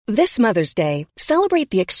This Mother's Day, celebrate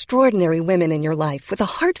the extraordinary women in your life with a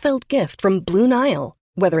heartfelt gift from Blue Nile.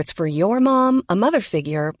 Whether it's for your mom, a mother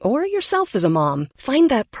figure, or yourself as a mom, find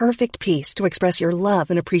that perfect piece to express your love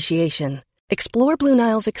and appreciation. Explore Blue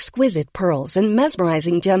Nile's exquisite pearls and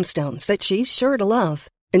mesmerizing gemstones that she's sure to love.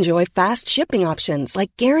 Enjoy fast shipping options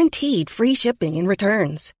like guaranteed free shipping and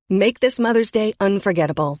returns. Make this Mother's Day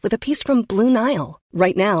unforgettable with a piece from Blue Nile.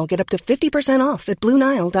 Right now, get up to 50% off at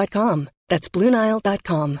BlueNile.com. That's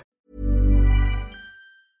BlueNile.com.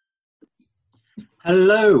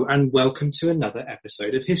 Hello and welcome to another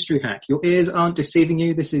episode of History Hack. Your ears aren't deceiving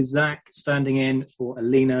you. This is Zach standing in for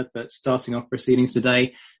Alina, but starting off proceedings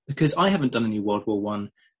today because I haven't done any World War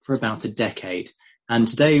One for about a decade. And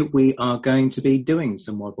today we are going to be doing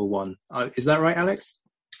some World War One. Is that right, Alex?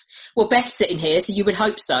 Well, Beth's sitting here, so you would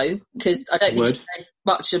hope so, because I don't think you know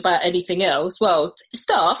much about anything else. Well,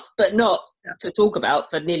 stuff, but not to talk about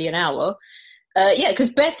for nearly an hour.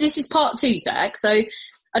 Because Beth, this is part two, Zach. So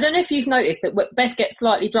I don't know if you've noticed that when Beth gets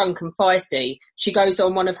slightly drunk and feisty, she goes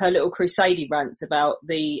on one of her little crusadey rants about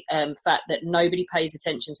the fact that nobody pays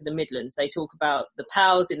attention to the Midlands. They talk about the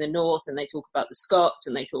POWs in the north, and they talk about the Scots,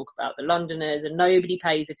 and they talk about the Londoners, and nobody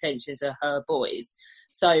pays attention to her boys.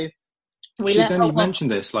 So she's only mentioned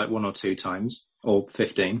this like 1 or 2 times, or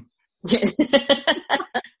 15.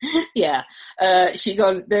 Yeah, she's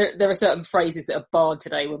on. There are certain phrases that are barred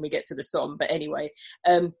today when we get to the Somme. But anyway,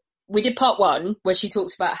 we did part one where she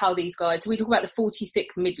talks about how these guys. We talk about the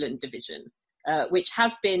 46th Midland Division, which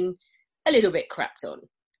have been a little bit crapped on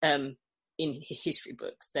in history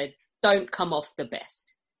books. They don't come off the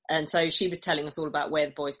best. And so she was telling us all about where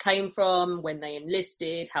the boys came from, when they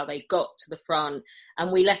enlisted, how they got to the front,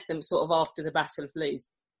 and we left them sort of after the Battle of Loos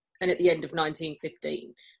and at the end of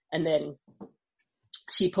 1915. And then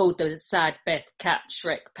she pulled the sad Beth Cat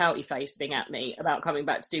Shrek pouty face thing at me about coming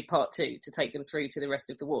back to do part two to take them through to the rest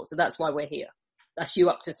of the war. So that's why we're here. That's you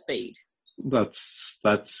up to speed. That's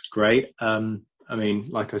great. I mean,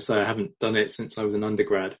 like I say, I haven't done it since I was an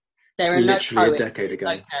undergrad. There are literally a decade ago.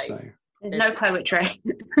 Okay. So. There's no poetry.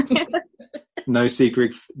 No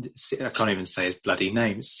Siegfried, I can't even say his bloody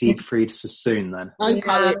name. Siegfried Sassoon then. No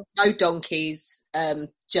poet, no donkeys,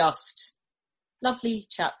 just lovely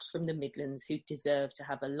chaps from the Midlands who deserve to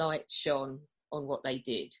have a light shone on what they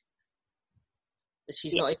did.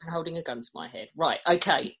 She's not even holding a gun to my head. Right,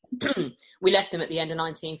 okay. We left them at the end of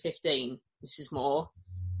 1915, Mrs. Moore.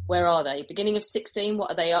 Where are they? Beginning of 16,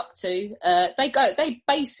 what are they up to? They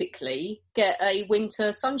basically get a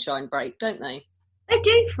winter sunshine break, don't they? They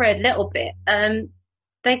do for a little bit.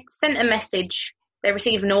 They sent a message. They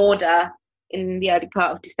received an order in the early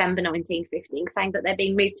part of December 1915 saying that they're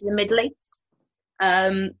being moved to the Middle East.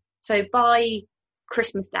 So by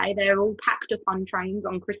Christmas Day, they're all packed up on trains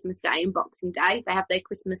on Christmas Day and Boxing Day. They have their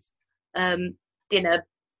Christmas dinner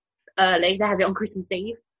early. They have it on Christmas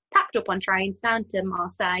Eve. Packed up on trains down to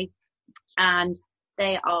Marseille, and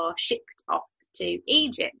they are shipped off to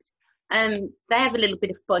Egypt. They have a little bit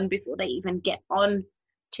of fun before they even get onto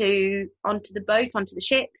the boat, onto the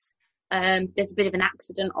ships. There's a bit of an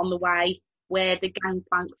accident on the way where the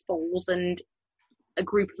gangplank falls and a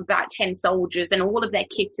group of about 10 soldiers and all of their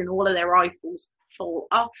kit and all of their rifles fall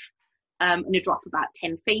off and they drop about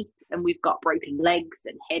 10 feet, and we've got broken legs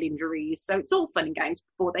and head injuries. So it's all fun and games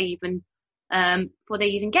before they even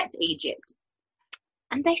get to Egypt.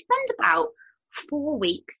 And they spend about 4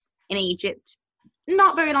 weeks in Egypt,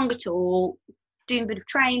 not very long at all, doing a bit of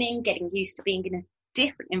training, getting used to being in a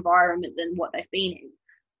different environment than what they've been in,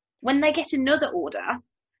 when they get another order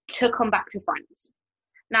to come back to France.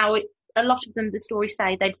 Now, a lot of them, the stories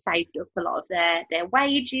say they'd saved up a lot of their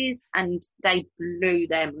wages and they blew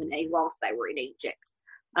their money whilst they were in Egypt.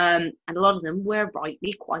 And a lot of them were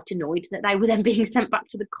rightly quite annoyed that they were then being sent back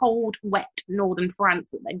to the cold, wet northern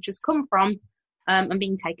France that they'd just come from, and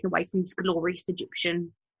being taken away from this glorious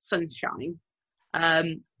Egyptian sunshine.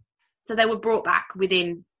 So they were brought back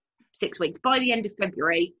within 6 weeks. By the end of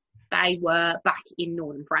February, they were back in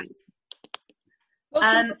northern France. What's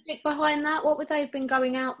the logic behind that? What would they have been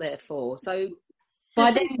going out there for? So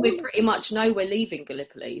by then we pretty much know we're leaving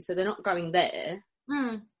Gallipoli, so they're not going there.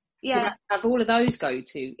 Yeah. Have all of those go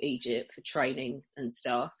to Egypt for training and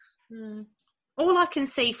stuff. All I can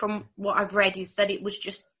see from what I've read is that it was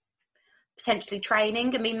just potentially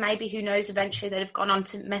training. I mean, maybe, who knows, eventually they'd have gone on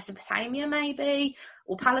to Mesopotamia maybe,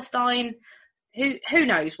 or Palestine. Who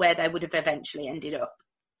knows where they would have eventually ended up.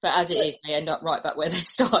 But as it is, they end up right back where they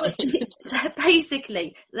started.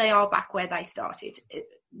 Basically, they are back where they started,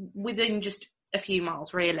 within just a few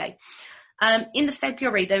miles, really. In the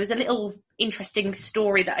February, there was a little interesting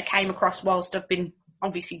story that I came across whilst I've been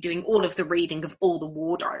obviously doing all of the reading of all the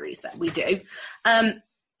war diaries that we do.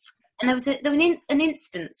 And there was an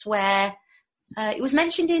instance where it was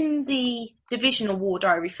mentioned in the divisional war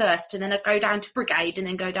diary first, and then I'd go down to brigade and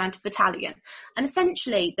then go down to battalion. And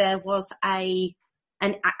essentially there was an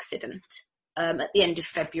accident at the end of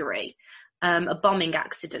February, a bombing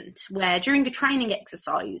accident, where during a training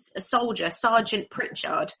exercise, a soldier, Sergeant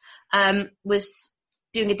Pritchard, was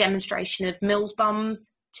doing a demonstration of Mills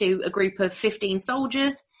bombs to a group of 15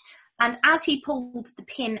 soldiers. And as he pulled the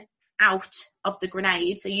pin out of the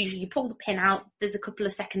grenade, so usually you pull the pin out, there's a couple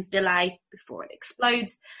of seconds delay before it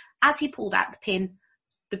explodes. As he pulled out the pin,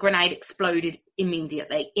 the grenade exploded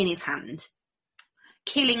immediately in his hand,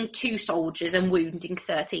 killing 2 soldiers and wounding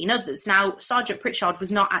 13 others. Now, Sergeant Pritchard was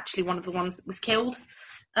not actually one of the ones that was killed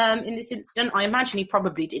in this incident. I imagine he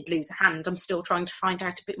probably did lose a hand. I'm still trying to find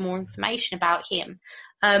out a bit more information about him.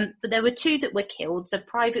 But there were 2 that were killed, so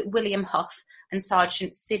Private William Huff and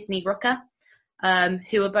Sergeant Sidney Rucker,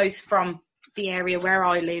 who are both from the area where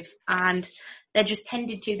I live, and they're just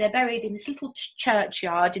tended to. They're buried in this little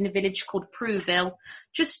churchyard in a village called Pruville,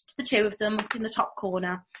 just the 2 of them up in the top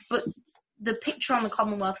corner. But the picture on the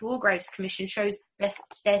Commonwealth War Graves Commission shows their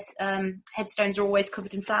headstones are always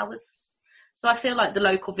covered in flowers. So I feel like the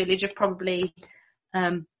local village have probably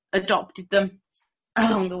adopted them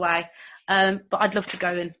along the way. But I'd love to go,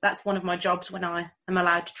 and that's one of my jobs when I am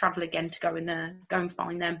allowed to travel again, to go and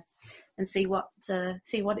find them and see what the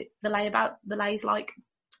lay's like.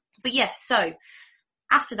 But yeah, so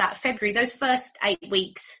after that, February, those first 8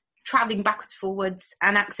 weeks, travelling backwards, forwards,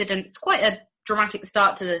 an accident. It's quite a dramatic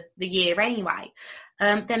start to the year anyway.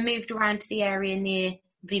 Then moved around to the area near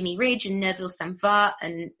Vimy Ridge and Neuville-Saint-Var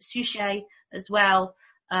and Souchez as well.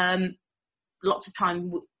 Lots of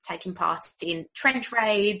time taking part in trench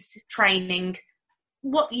raids, training,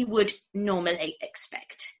 what you would normally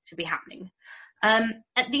expect to be happening.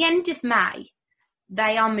 At the end of May,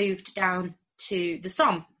 they are moved down to the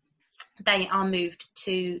Somme. They are moved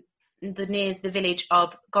to near the village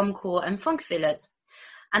of Gommecourt and Foncquevillers.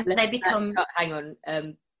 And they become... Hang on.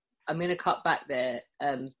 I'm going to cut back there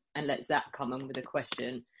and let Zach come on with a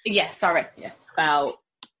question. Yeah, sorry. Yeah. About,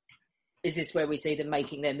 is this where we see them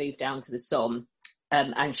making their move down to the Somme?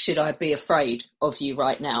 And should I be afraid of you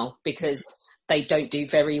right now? Because they don't do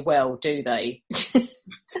very well, do they?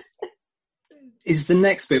 Is the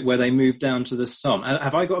next bit where they move down to the Somme?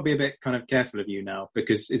 Have I got to be a bit kind of careful of you now?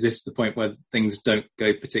 Because is this the point where things don't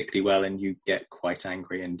go particularly well and you get quite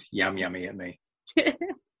angry and yummy at me?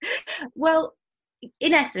 Well,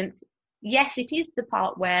 in essence, yes, it is the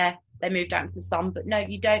part where they move down to the Somme, but no,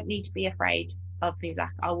 you don't need to be afraid of me,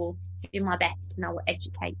 Zach. I will do my best and I will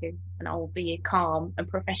educate you and I will be calm and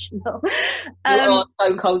professional. You're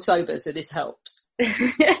stone cold sober, so this helps.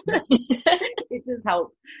 It does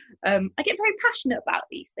help. I get very passionate about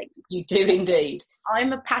these things. You do indeed.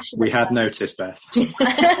 I'm a passionate We had person. noticed, Beth.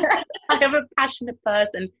 I am a passionate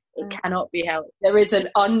person. It cannot be helped. There is an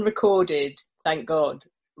unrecorded, thank God,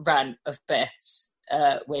 rant of Beth's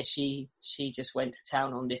where she just went to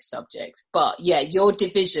town on this subject. But yeah, your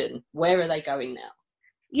division, where are they going now?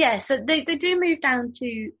 Yeah, so they do move down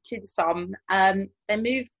to the Somme. They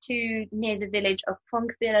move to near the village of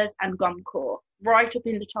Foncquevillers and Gommecourt, right up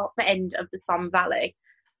in the top end of the Somme Valley.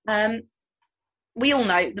 We all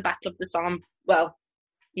know the Battle of the Somme. Well,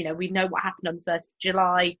 you know, we know what happened on the 1st of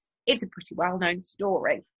July. It's a pretty well-known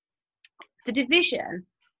story. The division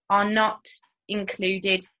are not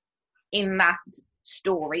included in that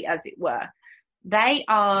story, as it were. They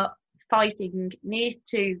are fighting near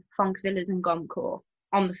to Foncquevillers and Gommecourt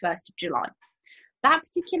on the 1st of July. That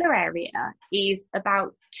particular area is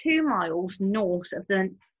about 2 miles north of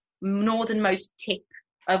the northernmost tip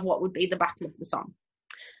of what would be the Battle of the Somme.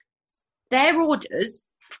 Their orders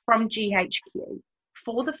from GHQ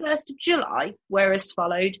for the 1st of July were as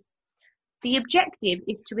followed. The objective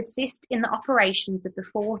is to assist in the operations of the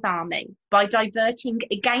Fourth Army by diverting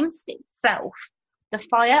against itself the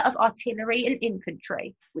fire of artillery and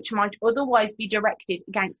infantry, which might otherwise be directed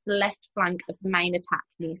against the left flank of the main attack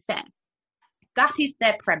near Serre. That is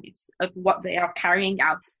their premise of what they are carrying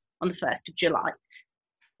out on the 1st of July.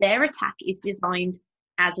 Their attack is designed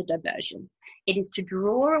as a diversion. It is to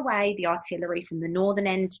draw away the artillery from the northern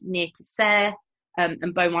end near to Serre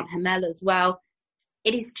and Beaumont-Hamel as well.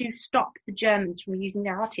 It is to stop the Germans from using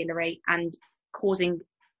their artillery and causing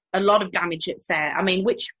a lot of damage at Serre. I mean,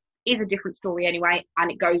 which is a different story anyway,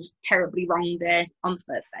 and it goes terribly wrong there on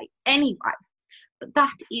the 3rd day anyway. But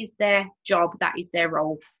that is their job, that is their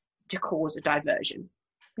role, to cause a diversion.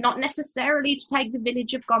 Not necessarily to take the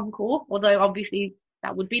village of Gommecourt, although obviously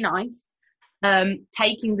that would be nice.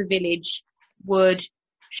 Taking the village would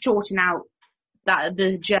shorten out that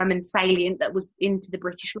the German salient that was into the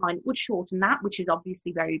British line. It would shorten that, which is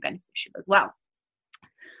obviously very beneficial as well.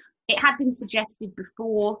 It had been suggested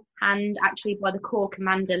beforehand, actually, by the Corps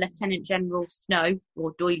Commander, Lieutenant General Snow,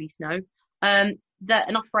 or D'Oyly Snow, that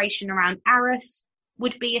an operation around Arras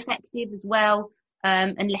would be effective as well,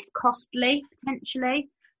 and less costly, potentially.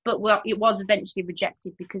 But it was eventually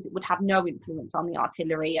rejected because it would have no influence on the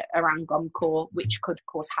artillery around Gommecourt, which could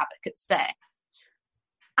cause havoc at Serre.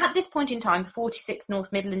 At this point in time, the 46th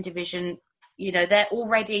North Midland Division, they're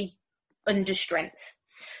already under strength.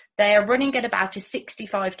 They are running at about a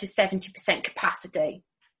 65 to 70% capacity.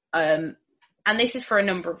 And this is for a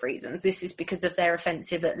number of reasons. This is because of their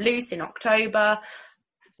offensive at Loos in October.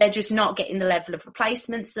 They're just not getting the level of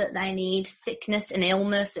replacements that they need, sickness and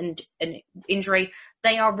illness and injury.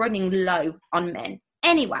 They are running low on men.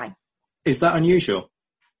 Anyway. Is that unusual?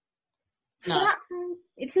 No.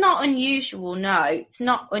 It's not unusual, no. It's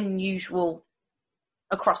not unusual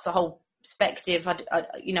across the whole perspective.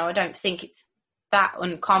 I don't think it's that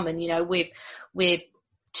uncommon. We're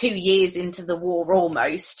 2 years into the war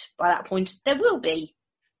almost. By that point, there will be,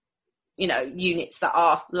 units that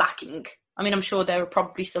are lacking. I mean, I'm sure there are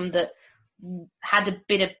probably some that had a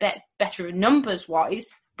bit of better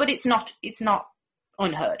numbers-wise, but it's not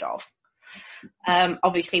unheard of.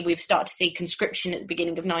 Obviously, we've started to see conscription at the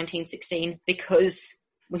beginning of 1916 because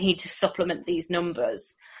we need to supplement these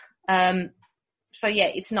numbers. So yeah,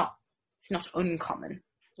 it's not uncommon.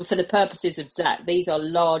 For the purposes of Zach, these are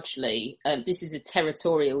largely, this is a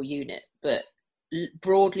territorial unit, but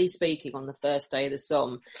broadly speaking, on the first day of the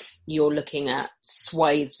Somme, you're looking at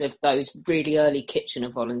swathes of those really early Kitchener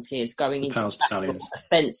volunteers going into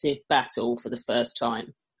offensive battle for the first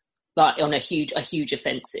time, like on a huge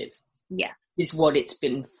offensive. Yeah, is what it's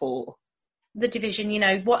been for. The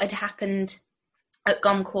division, what had happened at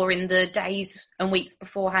Gommecourt in the days and weeks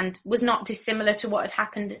beforehand was not dissimilar to what had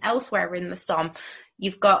happened elsewhere in the Somme.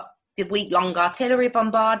 You've got the week-long artillery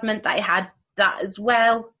bombardment. They had that as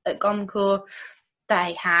well at Gommecourt.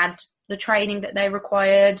 They had the training that they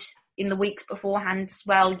required in the weeks beforehand as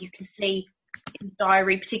well. You can see in the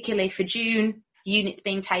diary, particularly for June, units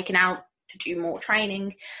being taken out to do more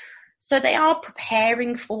training. So they are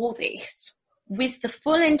preparing for this with the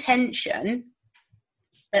full intention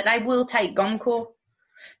that they will take Gommecourt.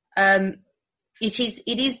 It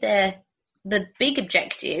is the big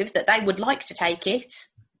objective that they would like to take it.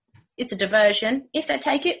 It's a diversion. If they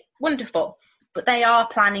take it, wonderful. But they are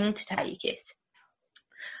planning to take it.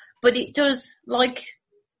 But it does, like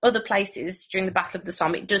other places during the Battle of the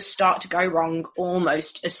Somme, it does start to go wrong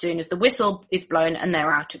almost as soon as the whistle is blown and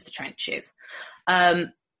they're out of the trenches.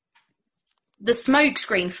 The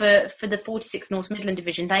smokescreen for the 46th North Midland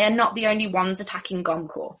Division, they are not the only ones attacking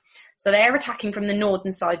Gommecourt. So they are attacking from the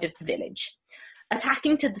northern side of the village.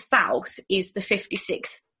 Attacking to the south is the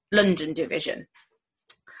 56th London Division,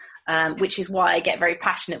 which is why I get very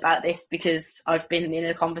passionate about this, because I've been in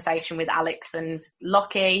a conversation with Alex and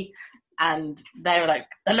Lockie, and they were like,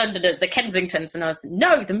 the Londoners, the Kensingtons, and I was,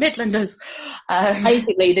 no, the Midlanders.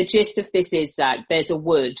 Basically, the gist of this is, Zach, there's a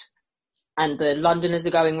wood, and the Londoners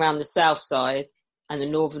are going round the south side, and the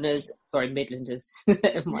Midlanders,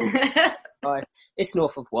 it's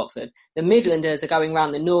north of Watford. The Midlanders are going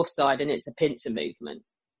round the north side, and it's a pincer movement.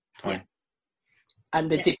 Yeah. And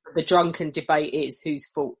the drunken debate is, whose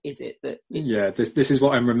fault is it that? This is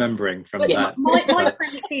what I'm remembering from that. My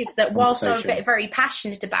premise is that whilst I get very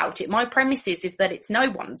passionate about it, my premise is that it's no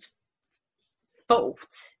one's fault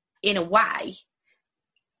in a way.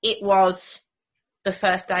 It was the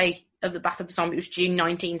first day of the Battle of the Somme. It was June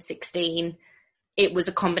 1916. It was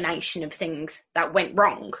a combination of things that went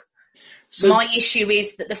wrong. So, my issue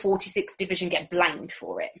is that the 46th Division get blamed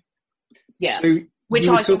for it. Yeah, so which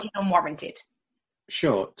I think is unwarranted.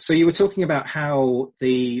 Sure. So you were talking about how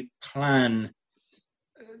the plan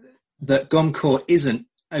that Gommecourt isn't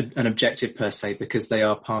an objective per se because they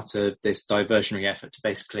are part of this diversionary effort to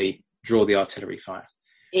basically draw the artillery fire.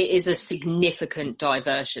 It is a significant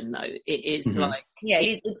diversion, though. It is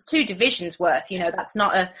it's 2 divisions worth. That's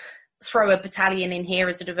not a throw a battalion in here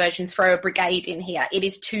as a diversion, throw a brigade in here. It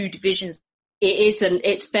is 2 divisions.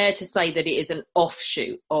 It's fair to say that it is an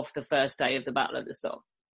offshoot of the first day of the Battle of the Somme.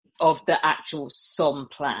 Of the actual Somme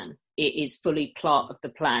plan. It is fully part of the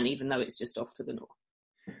plan, even though it's just off to the north.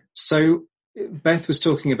 So Beth was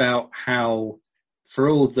talking about how, for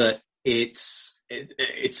all that it's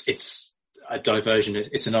a diversion,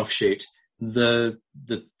 it's an offshoot, the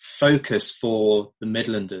focus for the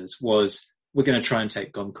Midlanders was, we're going to try and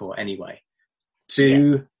take Gommecourt anyway.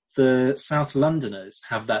 The South Londoners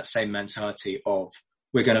have that same mentality of,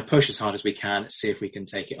 we're going to push as hard as we can, see if we can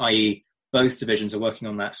take it, i.e., both divisions are working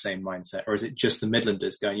on that same mindset, or is it just the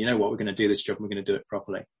Midlanders going, you know what, we're going to do this job and we're going to do it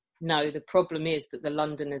properly? No, the problem is that the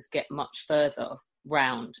Londoners get much further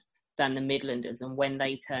round than the Midlanders, and when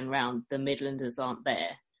they turn round, the Midlanders aren't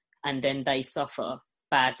there, and then they suffer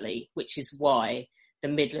badly, which is why the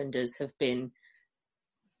Midlanders have been...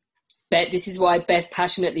 This is why Bev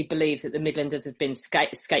passionately believes that the Midlanders have been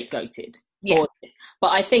scapegoated. Yeah. But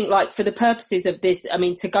I think, like, for the purposes of this, I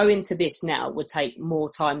mean, to go into this now would take more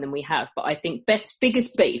time than we have. But I think Beth's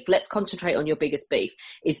biggest beef, let's concentrate on your biggest beef,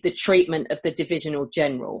 is the treatment of the divisional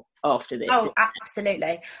general after this. Oh,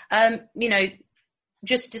 absolutely. You know,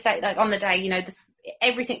 just to say, like, on the day, you know,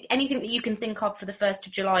 anything that you can think of for the 1st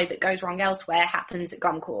of July that goes wrong elsewhere happens at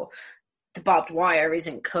Gomcorp. The barbed wire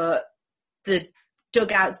isn't cut. The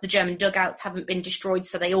dugouts, the German dugouts haven't been destroyed,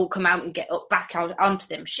 so they all come out and get up back out onto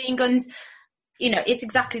the machine guns. You know, it's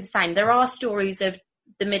exactly the same. There are stories of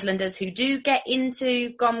the Midlanders who do get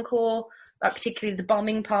into Gomcorp, like particularly the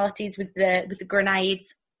bombing parties with the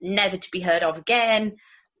grenades, never to be heard of again.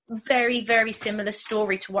 Very, very similar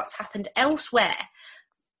story to what's happened elsewhere.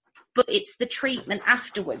 But it's the treatment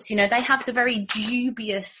afterwards. You know, they have the very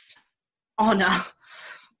dubious honour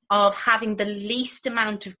of having the least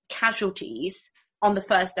amount of casualties on the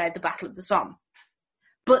first day of the Battle of the Somme.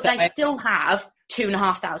 But they still have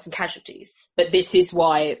 2,500 casualties. But this is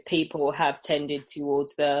why people have tended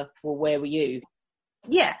towards well, where were you?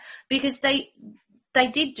 Yeah, because they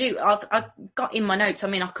did do, I've got in my notes, I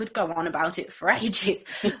mean, I could go on about it for ages,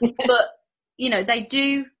 but, you know,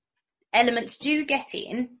 elements do get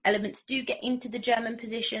into the German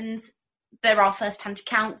positions. There are first-hand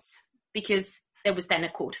accounts, because there was then a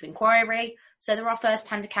court of inquiry, so there are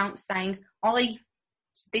first-hand accounts saying,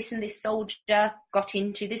 this and this soldier got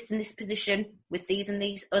into this and this position with these and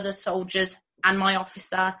these other soldiers and my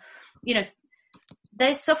officer. You know,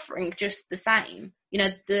 they're suffering just the same. You know,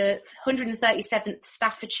 the 137th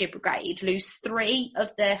Staffordshire Brigade lose 3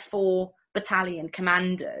 of their 4 battalion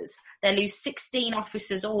commanders. They lose 16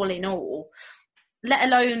 officers all in all, let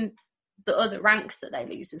alone the other ranks that they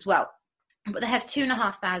lose as well. But they have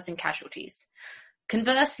 2,500 casualties.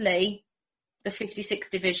 Conversely, the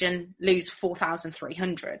 56th Division lose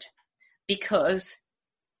 4,300 because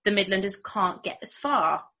the Midlanders can't get as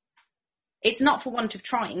far. It's not for want of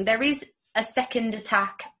trying. There is a second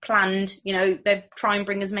attack planned. You know, they try and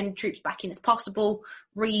bring as many troops back in as possible,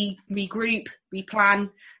 regroup,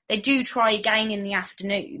 replan. They do try again in the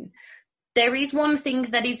afternoon. There is one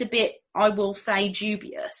thing that is a bit, I will say,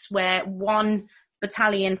 dubious, where one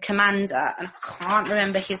battalion commander, and I can't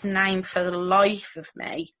remember his name for the life of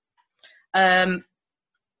me,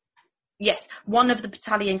 yes, one of the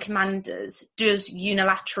battalion commanders does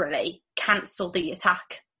unilaterally cancel the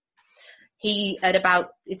attack.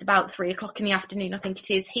 It's about 3:00 in the afternoon, I think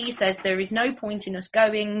it is. He says there is no point in us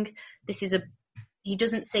going. He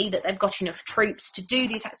doesn't see that they've got enough troops to do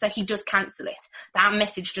the attack, so he does cancel it. That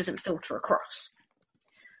message doesn't filter across,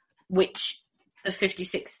 which the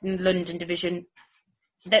 56th London Division,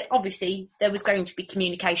 that obviously there was going to be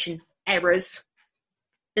communication errors.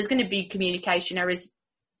 There's going to be communication errors,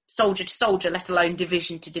 soldier to soldier, let alone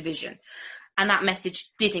division to division. And that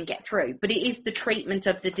message didn't get through. But it is the treatment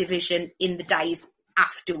of the division in the days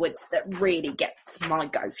afterwards that really gets my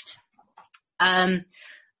goat.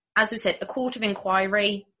 As we said, a court of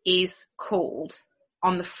inquiry is called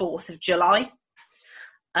on the 4th of July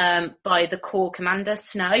by the Corps Commander,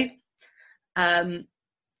 Snow.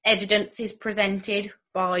 Evidence is presented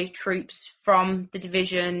by troops from the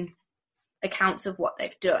division, accounts of what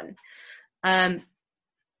they've done.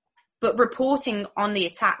 But reporting on the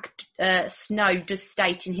attack, Snow does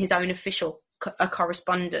state in his own official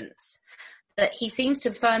correspondence that he seems to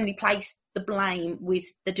have firmly placed the blame with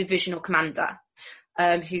the divisional commander,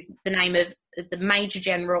 who's the name of the Major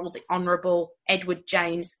General, the Honourable Edward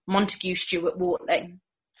James Montague Stewart Wortley.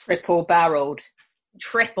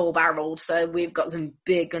 Triple-barreled, so we've got some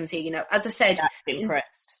big guns here, you know. As I said... That's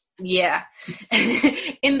impressed. Yeah.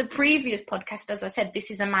 In the previous podcast, as I said, this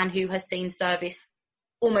is a man who has seen service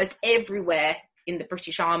almost everywhere in the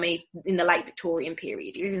British Army in the late Victorian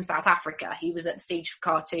period. He was in South Africa. He was at the Siege of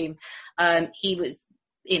Khartoum. He was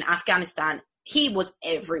in Afghanistan. He was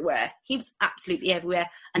everywhere. He was absolutely everywhere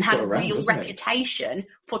and had a real reputation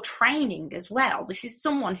for training as well. This is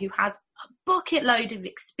someone who has a bucket load of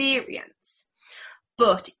experience,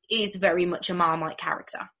 but is very much a Marmite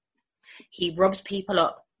character. He rubs people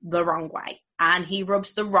up the wrong way, and he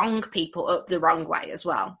rubs the wrong people up the wrong way as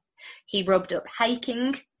well. He rubbed up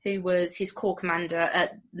Haking, who was his corps commander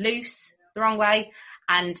at Loos, the wrong way,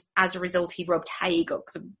 and as a result he rubbed Haig up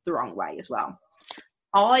the wrong way as well.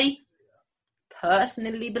 I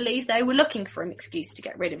personally believe they were looking for an excuse to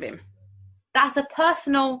get rid of him. that's a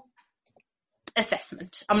personal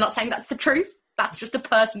assessment. I'm not saying that's the truth. That's just a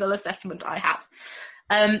personal assessment I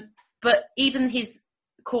have. But even his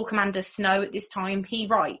Corps Commander Snow at this time, he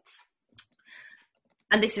writes,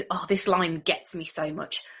 and this line gets me so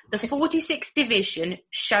much. The 46th Division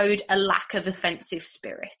showed a lack of offensive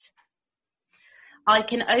spirit. I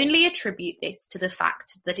can only attribute this to the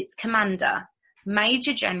fact that its commander,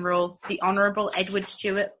 Major General the Honourable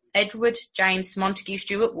Edward James Montague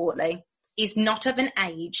Stuart Wortley, is not of an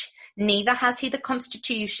age, neither has he the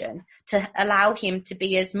constitution to allow him to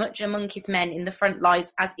be as much among his men in the front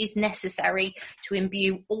lines as is necessary to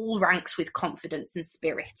imbue all ranks with confidence and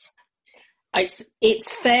spirit.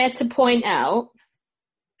 It's fair to point out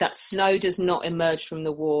that Snow does not emerge from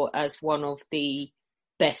the war as one of the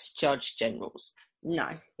best judged generals. No,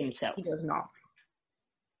 himself. He does not.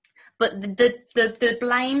 But the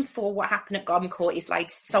blame for what happened at Gommecourt is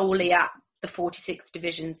laid solely at the 46th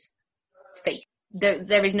Division's feet.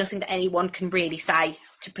 There is nothing that anyone can really say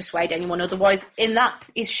to persuade anyone otherwise. And that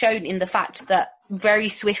is shown in the fact that very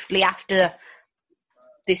swiftly after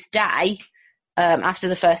this day, after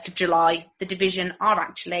the 1st of July, the division are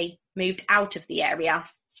actually moved out of the area,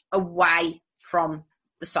 away from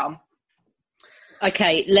the Somme.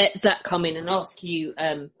 Okay, let Zach come in and ask you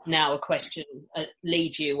now a question,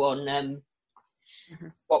 lead you on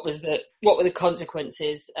what were the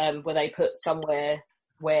consequences? Were they put somewhere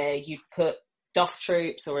where you'd put Duff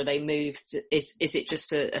troops, or are they moved? Is it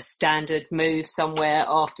just a standard move somewhere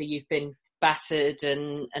after you've been battered,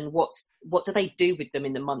 and what do they do with them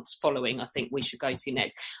in the months following? I think we should go to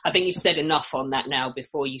next. I think you've said enough on that now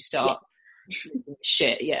before you start. Yeah.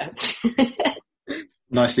 Shit, yeah.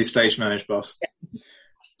 Nicely stage managed, boss. Yeah.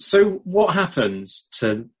 So what happens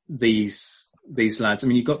to these lads? I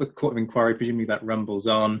mean, you've got the Court of Inquiry, presumably that rumbles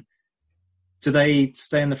on. Do they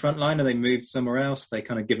stay in the front line? Are they moved somewhere else? Are they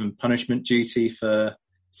kind of given punishment duty for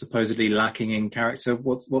supposedly lacking in character?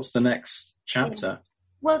 What's the next chapter?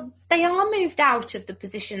 Well, they are moved out of the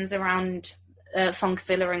positions around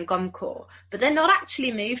Fonqueville and Gommecourt, but they're not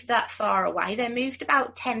actually moved that far away. They're moved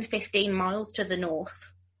about 10, 15 miles to the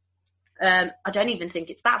north. I don't even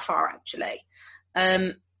think it's that far, actually.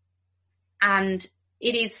 And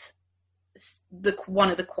it is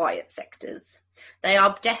one of the quiet sectors. They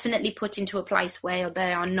are definitely put into a place where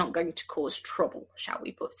they are not going to cause trouble, shall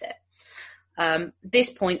we put it. At this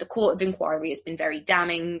point, the Court of Inquiry has been very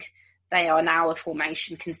damning. They are now a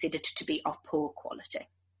formation considered to be of poor quality.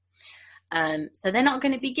 So they're not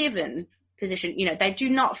going to be given position. You know, they do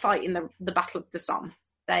not fight in the Battle of the Somme.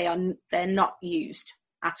 They're not used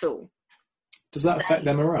at all. Does that affect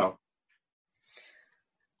their morale?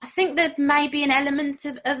 I think there may be an element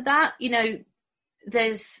of that. You know,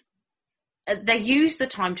 they use the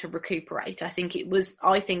time to recuperate. I think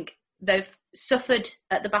they've suffered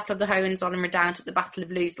at the Battle of the Hohenzollern Redoubt, at the Battle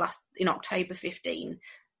of Loos in October 15.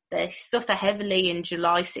 They suffer heavily in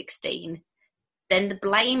July 16. Then the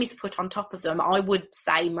blame is put on top of them. I would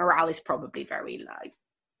say morale is probably very low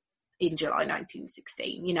in July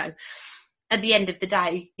 1916. You know, at the end of the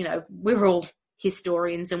day, you know, we're all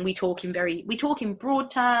historians and we talk in broad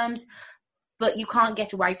terms, but you can't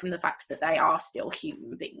get away from the fact that they are still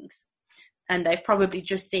human beings. And they've probably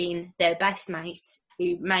just seen their best mate,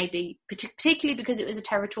 who maybe, particularly because it was a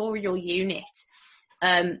territorial unit,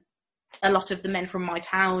 a lot of the men from my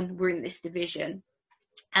town were in this division.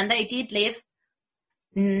 And they did live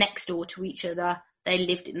next door to each other. They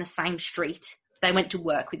lived in the same street. They went to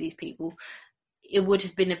work with these people. It would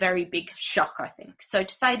have been a very big shock, I think. So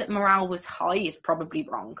to say that morale was high is probably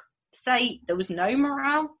wrong. To say there was no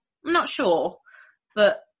morale, I'm not sure.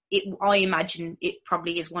 But I imagine it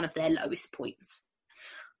probably is one of their lowest points.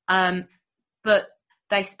 But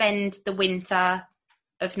they spend the winter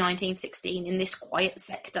of 1916 in this quiet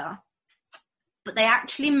sector. But they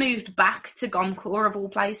actually moved back to Gommecourt, of all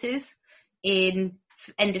places, in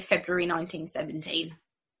end of February 1917.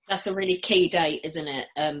 That's a really key date, isn't it?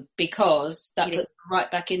 Because that puts them right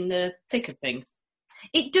back in the thick of things.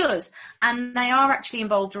 It does. And they are actually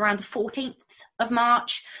involved around the 14th of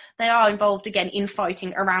March. They are involved again in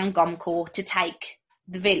fighting around Gommecourt to take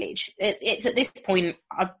the village. It's at this point,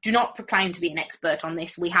 I do not proclaim to be an expert on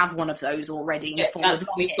this. We have one of those already in the form of Lockie.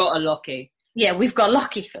 We've got a Lockie. Yeah, we've got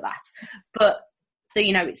Lockie for that. But,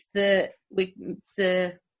 it's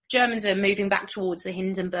the Germans are moving back towards the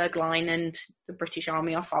Hindenburg line and the British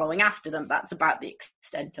Army are following after them. That's about the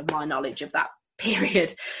extent of my knowledge of that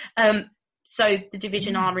period. So the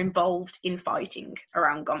division are involved in fighting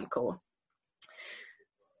around Gommecourt.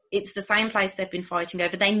 It's the same place they've been fighting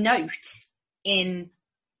over. They note in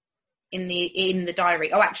the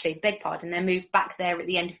diary. Oh, actually, beg pardon. They moved back there at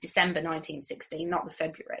the end of December 1916, not the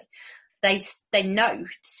February. They note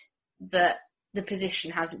that the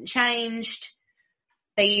position hasn't changed.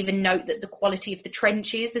 They even note that the quality of the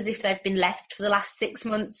trenches, as if they've been left for the last 6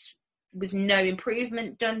 months with no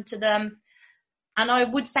improvement done to them. And I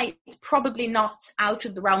would say it's probably not out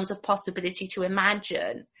of the realms of possibility to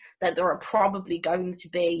imagine that there are probably going to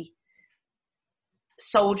be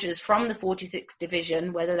soldiers from the 46th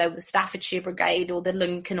Division, whether they were the Staffordshire Brigade or the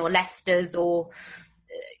Lincoln or Leicester's, or,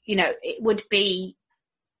 it would be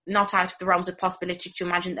not out of the realms of possibility to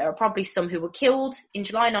imagine there are probably some who were killed in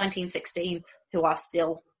July 1916 who are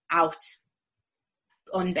still out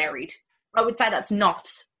unburied. I would say that's not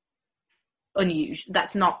unusual.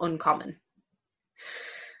 That's not uncommon.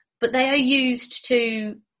 But they are used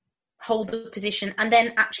to hold the position and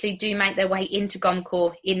then actually do make their way into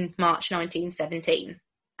Gommecourt in March 1917.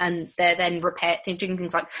 And they're then doing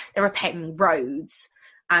things like they're repairing roads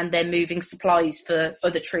and they're moving supplies for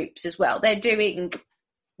other troops as well. They're doing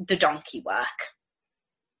the donkey work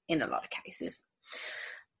in a lot of cases.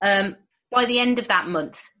 By the end of that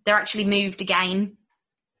month, they're actually moved again.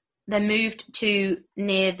 They're moved to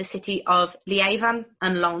near the city of Liévin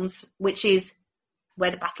and Lens, which is where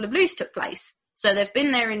the Battle of Loos took place. So they've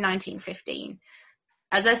been there in 1915.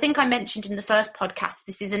 As I think I mentioned in the first podcast,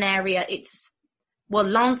 this is an area,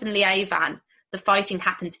 Lens and Liévin, the fighting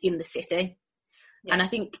happens in the city. Yeah. And I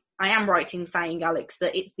think I am right in saying, Alex,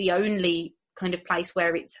 that it's the only kind of place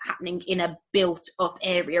where it's happening in a built-up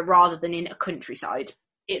area rather than in a countryside.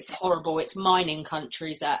 It's horrible. It's mining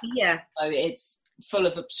countries. So it's full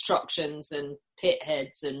of obstructions and pit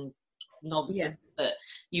heads and nonsense. Yeah. But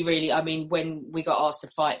when we got asked to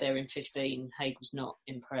fight there in 15, Haig was not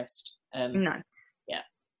impressed. No. Yeah.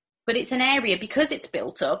 But it's an area, because it's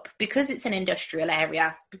built up, because it's an industrial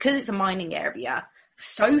area, because it's a mining area,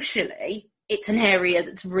 socially, it's an area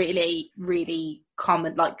that's really, really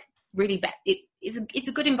common, it's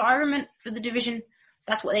a good environment for the division.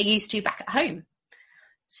 That's what they're used to back at home.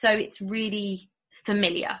 So it's really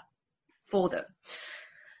familiar for them.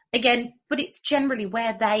 Again, but it's generally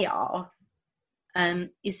where they are,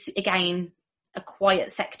 is again a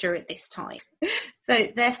quiet sector at this time. So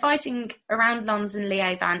they're fighting around Lens and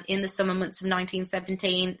Liévin in the summer months of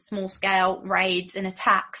 1917, small scale raids and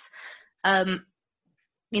attacks.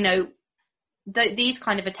 These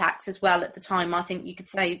kind of attacks as well at the time, I think you could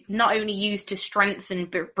say, not only used to strengthen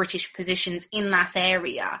British positions in that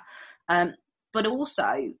area, but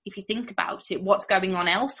also, if you think about it, what's going on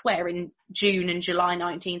elsewhere in June and July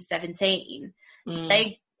 1917,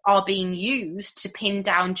 they are being used to pin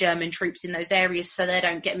down German troops in those areas so they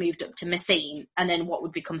don't get moved up to Messines and then what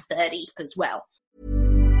would become Third Ypres as well.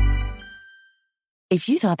 If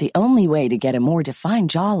you thought the only way to get a more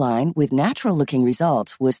defined jawline with natural-looking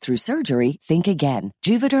results was through surgery, think again.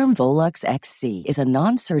 Juvederm Volux XC is a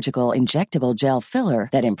non-surgical injectable gel filler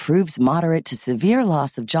that improves moderate to severe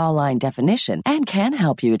loss of jawline definition and can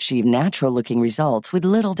help you achieve natural-looking results with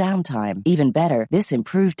little downtime. Even better, this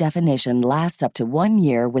improved definition lasts up to 1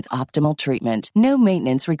 year with optimal treatment. No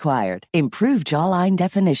maintenance required. Improve jawline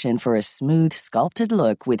definition for a smooth, sculpted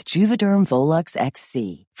look with Juvederm Volux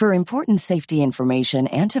XC. For important safety information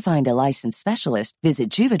and to find a licensed specialist, visit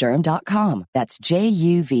Juvederm.com. That's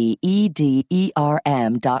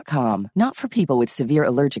JUVEDERM.com. Not for people with severe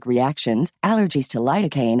allergic reactions, allergies to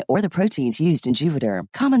lidocaine, or the proteins used in Juvederm.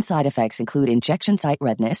 Common side effects include injection site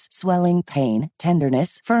redness, swelling, pain,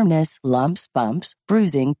 tenderness, firmness, lumps, bumps,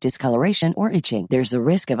 bruising, discoloration, or itching. There's a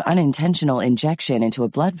risk of unintentional injection into a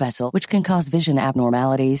blood vessel, which can cause vision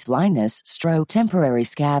abnormalities, blindness, stroke, temporary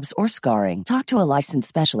scabs, or scarring. Talk to a licensed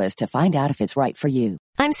specialist to find out if it's right for you.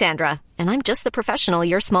 I'm Sandra, and I'm just the professional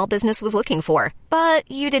your small business was looking for. But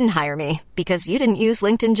you didn't hire me because you didn't use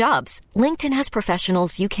LinkedIn Jobs. LinkedIn has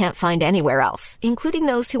professionals you can't find anywhere else, including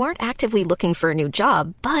those who aren't actively looking for a new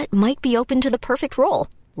job, but might be open to the perfect role,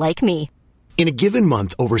 like me. In a given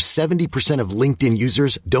month, over 70% of LinkedIn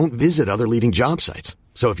users don't visit other leading job sites.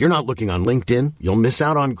 So if you're not looking on LinkedIn, you'll miss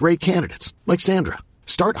out on great candidates like Sandra.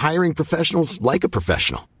 Start hiring professionals like a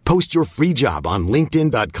professional. Post your free job on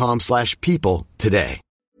linkedin.com/people today.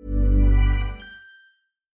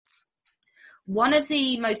 One of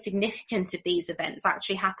the most significant of these events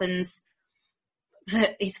actually happens,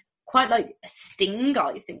 it's quite like a sting,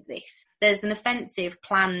 I think this. There's an offensive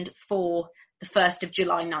planned for the 1st of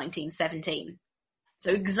July 1917.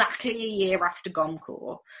 So exactly a year after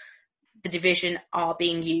Gommecourt, the division are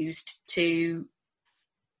being used to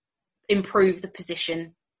improve the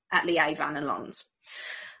position at Liévin and Lens.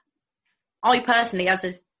 I personally, I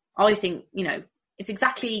think, it's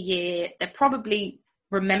exactly a year. They're probably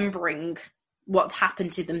remembering what's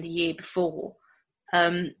happened to them the year before,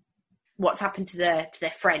 what's happened to their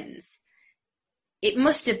friends. it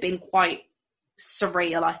must have been quite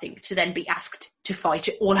surreal, I think, to then be asked to fight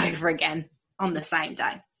it all over again on the same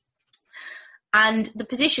day. And the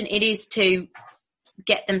position it is to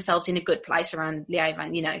get themselves in a good place around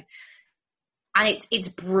Lieven, you know, and it's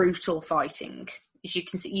brutal fighting. As you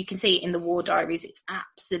can see it in the war diaries. It's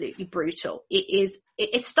absolutely brutal.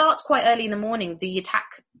 It starts quite early in the morning. The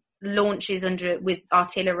attack launches with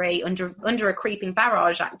artillery under a creeping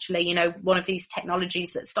barrage, actually, you know, one of these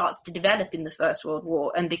technologies that starts to develop in the First World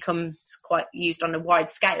War and becomes quite used on a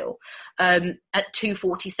wide scale, at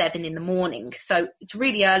 2:47 in the morning. So it's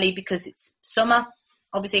really early because it's summer.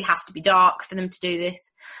 Obviously it has to be dark for them to do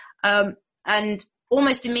this. And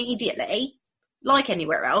almost immediately, like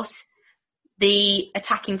anywhere else, the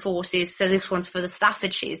attacking forces, so this one's for the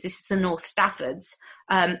Staffordshires, this is the North Staffords,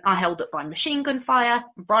 are held up by machine gun fire,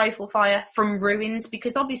 rifle fire from ruins,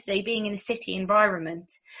 because obviously being in a city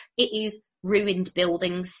environment, it is ruined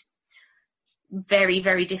buildings. Very,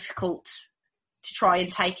 very difficult to try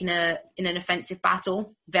and take in an offensive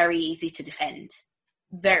battle. Very easy to defend.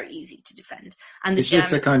 Very easy to defend. And is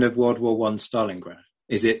this a kind of World War I Stalingrad?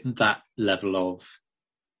 Is it that level of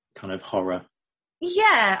kind of horror?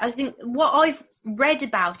 Yeah, I think what I've read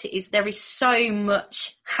about it is there is so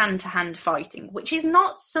much hand-to-hand fighting, which is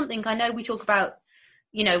not something I know we talk about,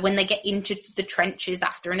 you know, when they get into the trenches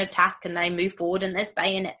after an attack and they move forward and there's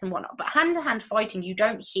bayonets and whatnot. But hand-to-hand fighting you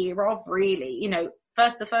don't hear of, really. You know,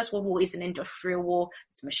 the First World War is an industrial war.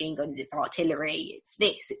 It's machine guns, it's artillery, it's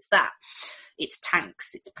this, it's that. It's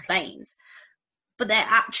tanks, it's planes. But they're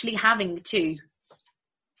actually having to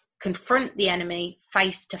confront the enemy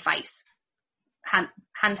face to face.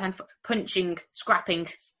 Hand-to-hand punching, scrapping.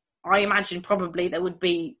 I imagine probably there would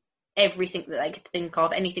be everything that they could think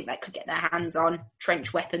of, anything they could get their hands on.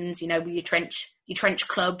 Trench weapons, you know, with your trench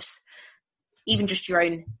clubs, even just your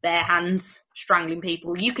own bare hands, strangling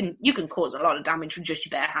people. You can cause a lot of damage with just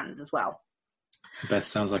your bare hands as well. Beth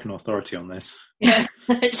sounds like an authority on this. Yeah,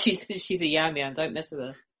 she's a yam, don't mess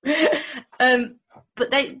with her.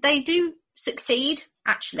 But they do succeed,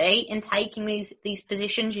 actually, in taking these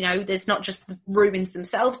positions. You know, there's not just the ruins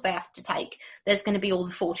themselves they have to take. There's going to be all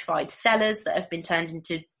the fortified cellars that have been turned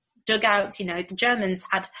into dugouts. You know, the Germans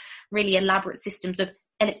had really elaborate systems of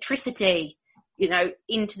electricity, you know,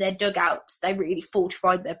 into their dugouts. They really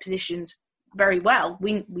fortified their positions very well.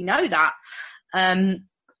 We know that.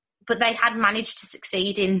 But they had managed to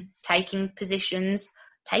succeed in taking positions,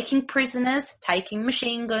 taking prisoners, taking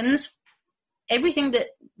machine guns, everything that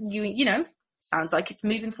you know, sounds like it's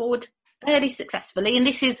moving forward fairly successfully. And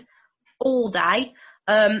this is all day.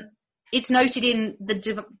 It's noted in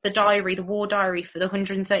the diary, the war diary for the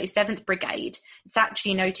 137th Brigade. It's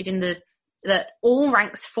actually noted in that all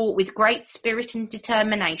ranks fought with great spirit and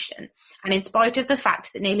determination, and in spite of the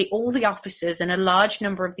fact that nearly all the officers and a large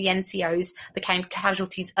number of the NCOs became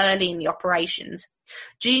casualties early in the operations,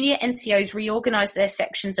 junior NCOs reorganised their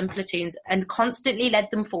sections and platoons and constantly led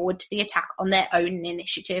them forward to the attack on their own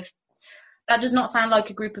initiative. That does not sound like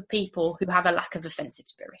a group of people who have a lack of offensive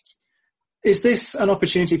spirit. Is this an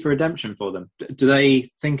opportunity for redemption for them? Do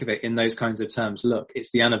they think of it in those kinds of terms? Look, it's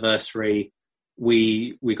the anniversary.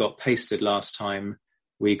 We got pasted last time.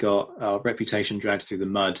 We got our reputation dragged through the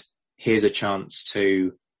mud. Here's a chance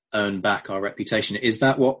to earn back our reputation. Is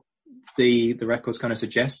that what the records kind of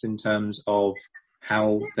suggest in terms of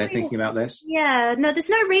how they're thinking about this? Yeah, no, there's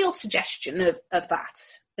no real suggestion of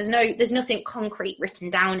that. There's nothing concrete written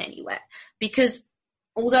down anywhere, because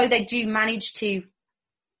although they do manage to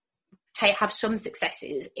have some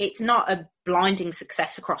successes, it's not a blinding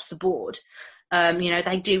success across the board. You know,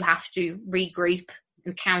 they do have to regroup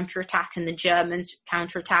and counterattack, and the Germans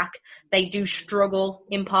counterattack. They do struggle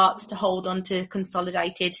in parts to hold on to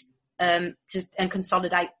consolidated, and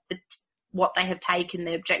consolidate what they have taken,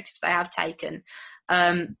 the objectives they have taken.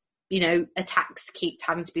 You know, attacks keep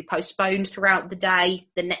having to be postponed throughout the day.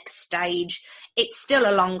 The next stage, it's still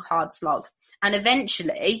a long, hard slog. And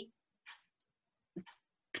eventually,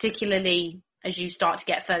 particularly as you start to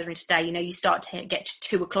get further into the day, you know, you start to get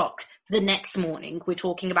to 2:00 the next morning. We're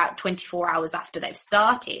talking about 24 hours after they've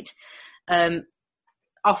started.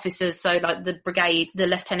 Officers, so like the brigade, the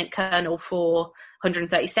lieutenant colonel for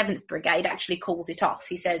 137th Brigade actually calls it off.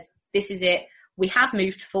 He says, this is it. We have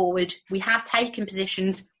moved forward. We have taken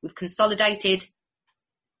positions. We've consolidated.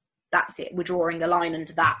 That's it. We're drawing a line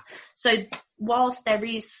under that. So whilst there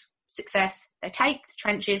is success, they take the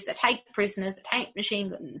trenches, they take prisoners, they take machine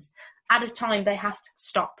guns. At a time, they have to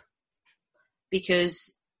stop,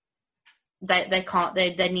 because they can't.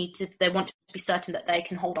 They want to be certain that they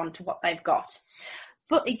can hold on to what they've got.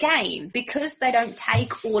 But again, because they don't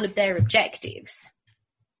take all of their objectives,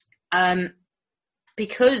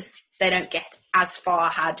 because they don't get as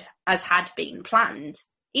far as had been planned.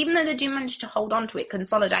 Even though they do manage to hold on to it,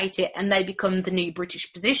 consolidate it, and they become the new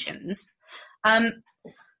British positions,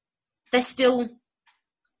 they're still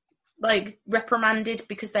reprimanded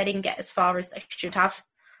because they didn't get as far as they should have.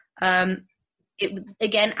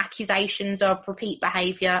 Again, accusations of repeat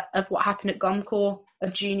behaviour of what happened at Gomcorps,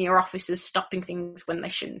 of junior officers stopping things when they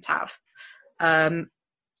shouldn't have.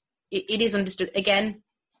 It is understood. Again,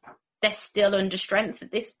 they're still under strength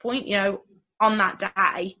at this point. On that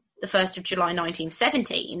day, the 1st of July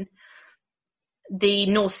 1917, the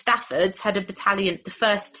North Staffords had a battalion, the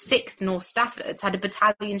 1st 6th North Staffords had a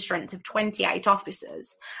battalion strength of 28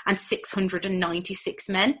 officers and 696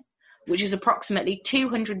 men, which is approximately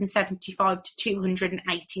 275 to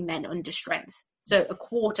 280 men under strength. So a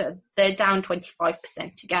quarter, they're down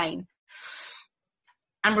 25% again.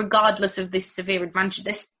 And regardless of this severe advantage,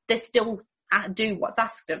 they still do what's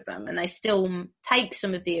asked of them, and they still take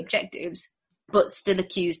some of the objectives, but still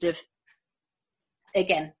accused of,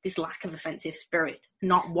 again, this lack of offensive spirit,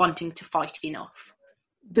 not wanting to fight enough.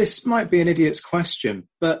 This might be an idiot's question,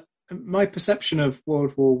 but my perception of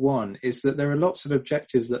World War I is that there are lots of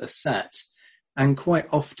objectives that are set, and quite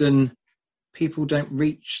often people don't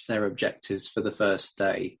reach their objectives for the first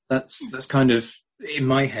day. That's kind of, in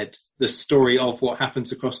my head, the story of what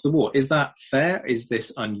happens across the war. Is that fair? Is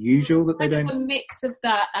this unusual that they don't? A mix of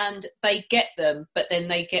that, and they get them, but then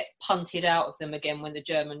they get punted out of them again when the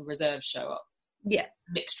German reserves show up. Yeah.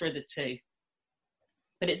 Mixture of the two.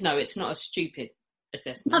 But it's not a stupid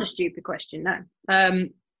assessment. Not a stupid question, no.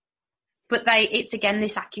 But it's again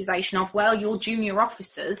this accusation of, well, your junior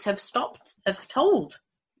officers have told,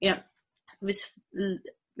 they're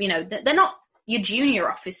not your junior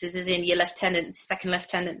officers as in your lieutenants, second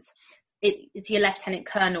lieutenants. It's your lieutenant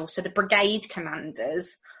colonel. So the brigade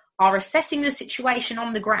commanders are assessing the situation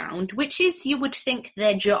on the ground, which is, you would think,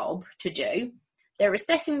 their job to do. They're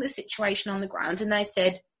assessing the situation on the ground, and they've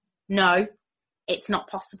said, no, it's not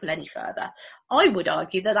possible any further. I would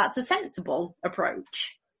argue that that's a sensible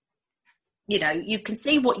approach. You can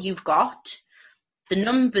see what you've got, the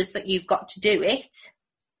numbers that you've got to do it,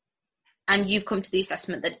 and you've come to the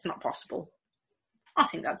assessment that it's not possible. I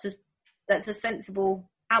think that's a sensible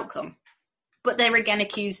outcome. But they're again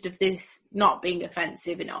accused of this not being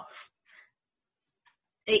offensive enough.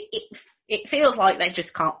 It feels like they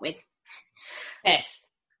just can't win. Beth.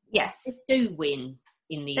 Yeah. They do win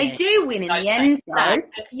in the end. They do win in the end, though.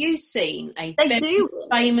 Have you seen a very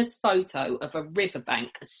famous photo of a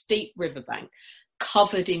riverbank, a steep riverbank,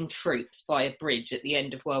 covered in troops by a bridge at the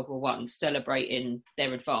end of World War I, celebrating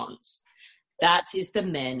their advance? That is the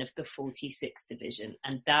men of the 46th Division,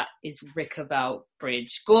 and that is Rickerville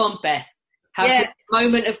Bridge. Go on, Beth. Have a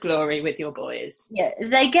moment of glory with your boys. Yeah,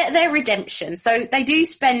 they get their redemption. So they do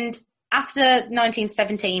spend, after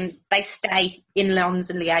 1917, they stay in Lens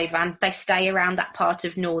and Liévin. They stay around that part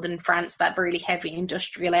of northern France, that really heavy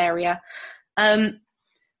industrial area. And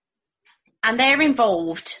they're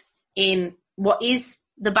involved in what is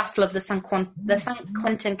the Battle of the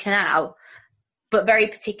Saint-Quentin Canal, but very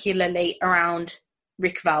particularly around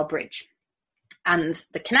Rickerville Bridge. And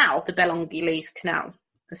the canal, the Belle Anglise Canal,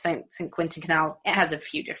 the Saint-Quentin Canal, it has a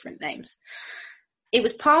few different names. It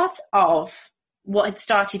was part of what had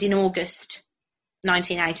started in August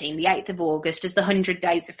 1918, the 8th of August, as the 100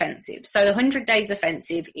 Days Offensive. So the 100 Days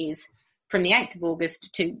Offensive is from the 8th of August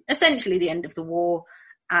to essentially the end of the war,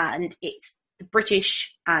 and it's the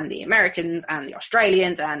British and the Americans and the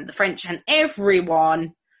Australians and the French and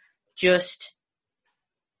everyone just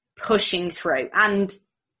pushing through and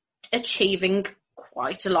achieving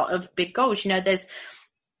quite a lot of big goals. There's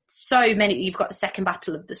so many. You've got the Second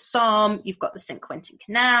Battle of the Somme, you've got the Saint-Quentin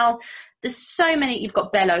Canal, there's so many. You've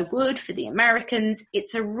got Belleau Wood for the Americans.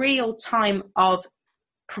 It's a real time of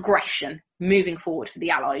progression moving forward for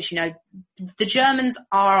the Allies. The Germans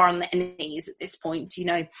are on their knees at this point.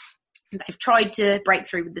 They've tried to break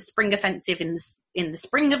through with the Spring Offensive in the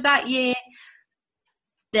spring of that year.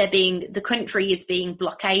 The country is being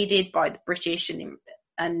blockaded by the British,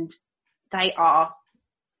 and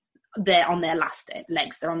they're on their last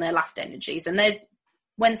legs. They're on their last energies. And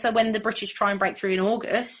when the British try and break through in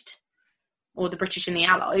August, or the British and the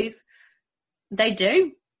Allies, they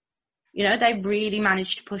do. They really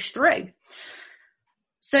managed to push through.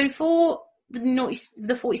 So for the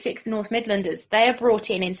 46th North Midlanders, they are brought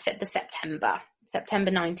in September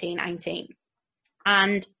 1918.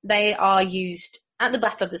 And they are used at the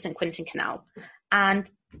Battle of the Saint-Quentin Canal.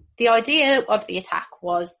 And the idea of the attack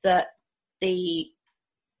was that the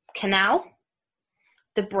canal,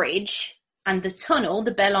 the bridge, and the tunnel,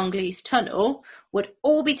 the Belle Anglise tunnel, would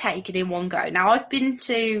all be taken in one go. Now, I've been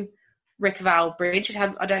to Rickervale Bridge.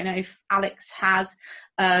 I don't know if Alex has.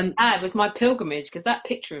 It was my pilgrimage, because that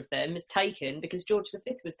picture of them is taken because George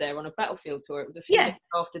V was there on a battlefield tour. It was a few years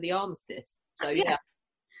after the armistice. So, yeah.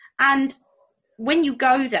 And when you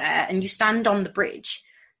go there and you stand on the bridge,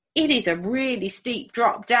 it is a really steep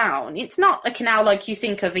drop down. It's not a canal like you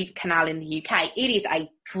think of a canal in the UK. It is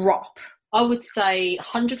a drop. I would say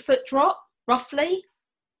 100-foot drop, roughly.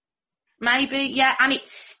 Maybe, yeah, and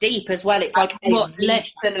it's steep as well. It's like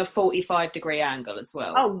less than a 45-degree angle as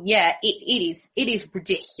well. Oh yeah, it is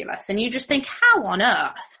ridiculous, and you just think, how on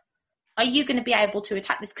earth are you going to be able to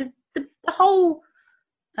attack this? Because the whole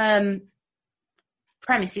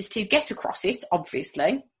premise is to get across it.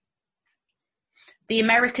 Obviously, the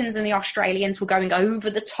Americans and the Australians were going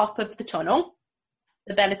over the top of the tunnel,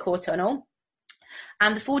 the Bellecourt Tunnel,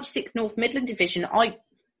 and the 46th North Midland Division. I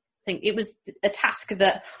think it was a task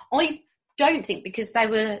that I don't think, because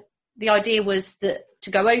the idea was that to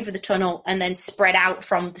go over the tunnel and then spread out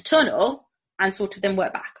from the tunnel and sort of then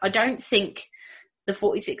work back. I don't think the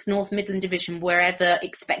 46th North Midland Division were ever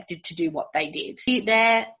expected to do what they did.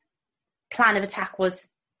 Their plan of attack was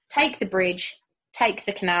take the bridge, take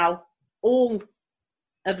the canal, all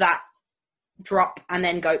of that drop, and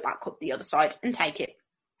then go back up the other side and take it.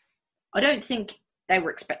 I don't think they were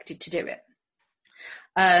expected to do it.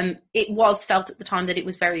 It was felt at the time that it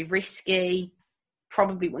was very risky,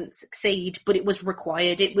 probably wouldn't succeed, but it was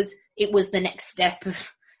required. It was the next step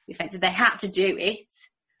of the offensive. They had to do it,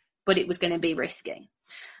 but it was going to be risky.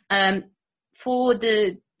 For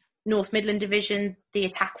the North Midland Division, the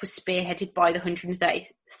attack was spearheaded by the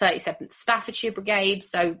 137th Staffordshire Brigade,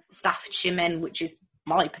 so the Staffordshire men, which is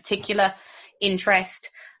my particular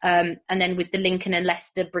interest, and then with the Lincoln and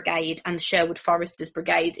Leicester Brigade and the Sherwood Foresters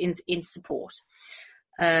Brigade in support.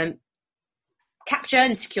 Capture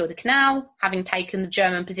and secure the canal, having taken the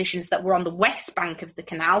German positions that were on the west bank of the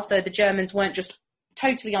canal. So the Germans weren't just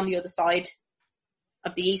totally on the other side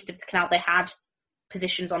of the east of the canal. They had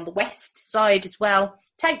positions on the west side as well.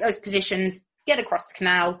 Take those positions, get across the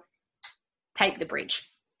canal, take the bridge.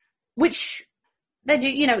 Which they do,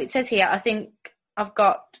 it says here, I think I've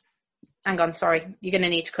got... Hang on, sorry. You're going to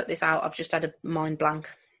need to cut this out. I've just had a mind blank.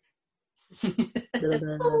 So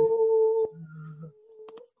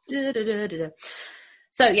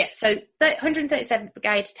the 137th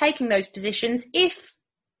Brigade taking those positions. If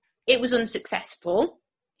it was unsuccessful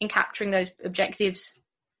in capturing those objectives,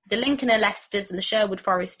 the Lincoln and Leicesters and the Sherwood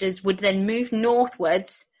Foresters would then move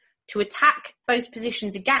northwards to attack those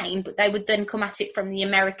positions again, but they would then come at it from the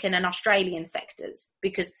American and Australian sectors,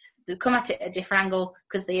 because they come at it at a different angle,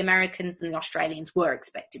 because the Americans and the Australians were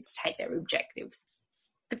expected to take their objectives.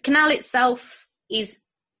 The canal itself is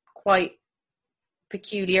quite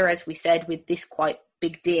peculiar, as we said, with this quite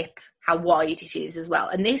big dip, how wide it is as well.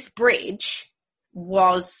 And this bridge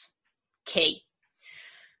was key.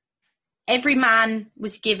 Every man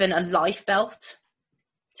was given a life belt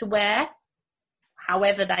to wear,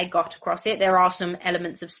 however they got across it. There are some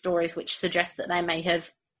elements of stories which suggest that they may have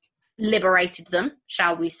liberated them,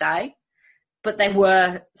 shall we say. But they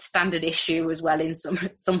were standard issue as well in some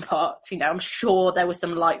parts. I'm sure there was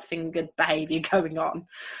some light-fingered behaviour going on.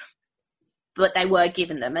 But they were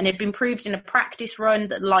given them, and it had been proved in a practice run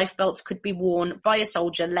that life belts could be worn by a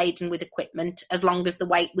soldier laden with equipment as long as the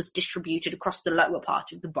weight was distributed across the lower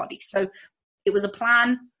part of the body. So it was a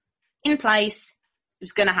plan in place. It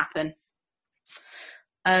was going to happen.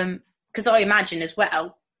 Because I imagine as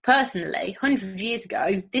well, personally, 100 years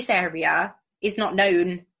ago, this area is not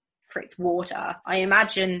known for its water. I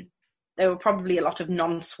imagine there were probably a lot of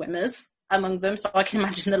non-swimmers among them, so I can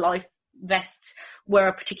imagine the life vests were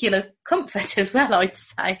a particular comfort as well, I'd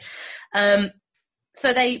say. So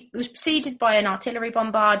it was preceded by an artillery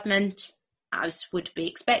bombardment, as would be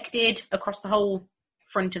expected, across the whole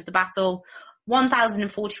front of the battle.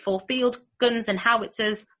 1,044 field guns and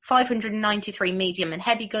howitzers, 593 medium and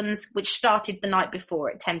heavy guns, which started the night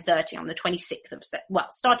before at 10:30 on the 26th of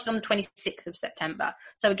started on the 26th of September.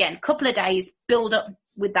 So again, a couple of days build up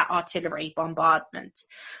with that artillery bombardment.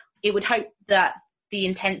 It would hope that the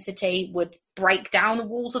intensity would break down the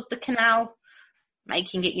walls of the canal,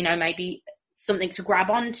 making it, maybe something to grab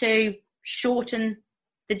onto, shorten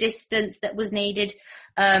the distance that was needed.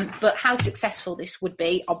 But how successful this would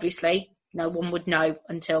be, obviously, no one would know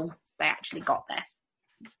until they actually got there.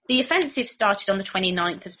 The offensive started on the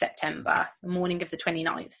 29th of September, the morning of the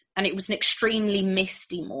 29th, and it was an extremely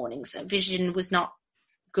misty morning, so vision was not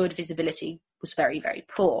good, visibility was very, very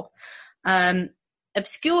poor.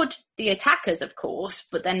 Obscured the attackers, of course,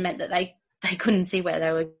 but then meant that they couldn't see where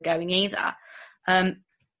they were going either.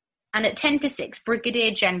 And at 10-6,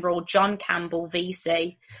 Brigadier General John Campbell,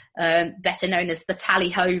 VC, better known as the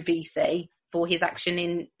Tally-Ho VC, for his action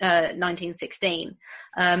in 1916.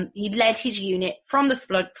 He led his unit from the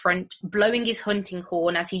flood front, blowing his hunting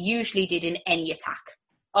horn as he usually did in any attack.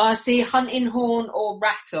 I see hunting horn or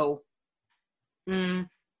rattle.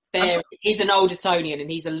 He's an old Etonian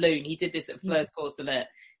and he's a loon. He did this at First Corselet.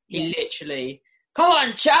 He literally, come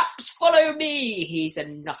on chaps, follow me. He's a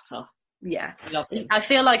nutter. Yeah. I love him. I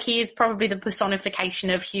feel like he is probably the personification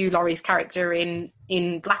of Hugh Laurie's character in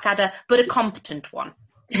Blackadder, but a competent one.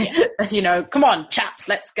 Yeah. Come on, chaps,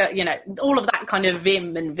 let's go. All of that kind of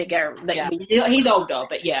vim and vigour. He's older,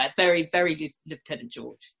 but very, very good Lieutenant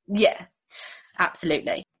George. Yeah,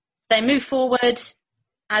 absolutely. They moved forward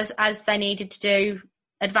as they needed to do,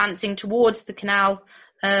 advancing towards the canal.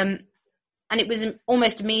 And it was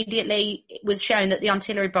almost immediately, it was shown that the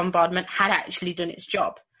artillery bombardment had actually done its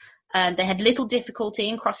job. They had little difficulty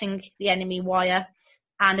in crossing the enemy wire,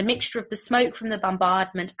 and a mixture of the smoke from the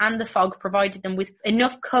bombardment and the fog provided them with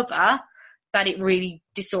enough cover that it really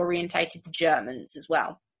disorientated the Germans as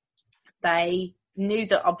well. They knew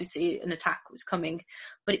that obviously an attack was coming,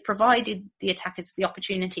 but it provided the attackers the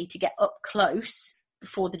opportunity to get up close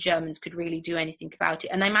before the Germans could really do anything about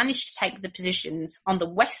it. And they managed to take the positions on the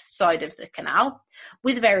west side of the canal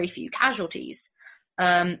with very few casualties.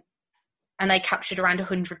 And they captured around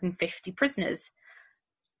 150 prisoners.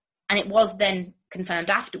 And it was then confirmed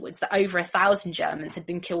afterwards that over 1,000 Germans had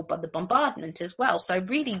been killed by the bombardment as well. So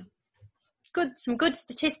really some good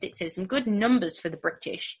statistics here, some good numbers for the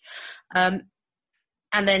British. And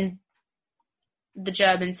then the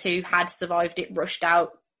Germans who had survived it rushed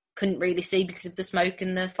out, couldn't really see because of the smoke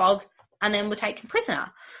and the fog, and then were taken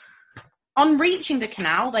prisoner. On reaching the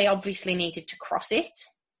canal, they obviously needed to cross it.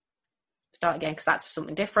 Start again, because that's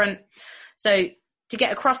something different. So to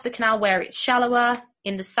get across the canal where it's shallower,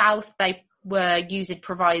 in the south, they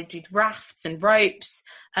provided rafts and ropes.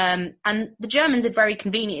 And the Germans had very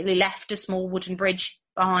conveniently left a small wooden bridge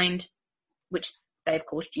behind, which they, of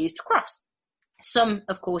course, used to cross. Some,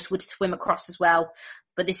 of course, would swim across as well,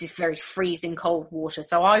 but this is very freezing cold water,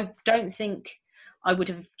 so I don't think I would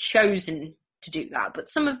have chosen to do that, but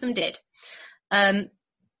some of them did.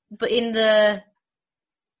 But in the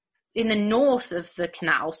north of the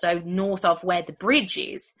canal, so north of where the bridge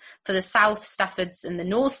is, for the South Staffords and the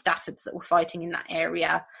North Staffords that were fighting in that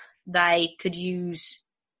area, they could use,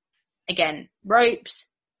 again, ropes,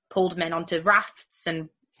 pulled men onto rafts and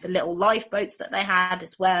the little lifeboats that they had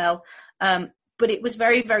as well. But it was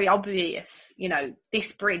very, very obvious,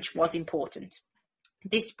 this bridge was important.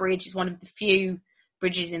 This bridge is one of the few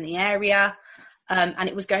bridges in the area, and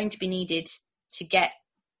it was going to be needed to get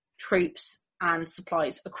troops and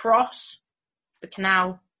supplies across the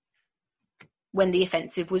canal when the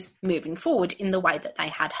offensive was moving forward in the way that they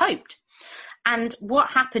had hoped. And what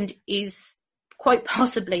happened is quite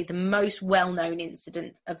possibly the most well-known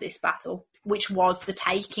incident of this battle, which was the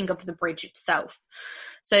taking of the bridge itself.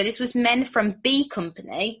 So this was men from B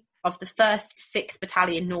Company of the 1st 6th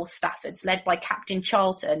Battalion North Staffords, led by Captain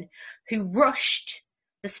Charlton, who rushed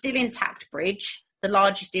the still intact bridge, the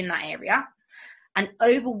largest in that area, and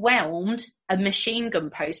overwhelmed a machine gun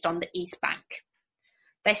post on the east bank.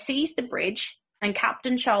 They seized the bridge, and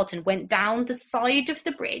Captain Charlton went down the side of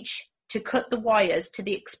the bridge to cut the wires to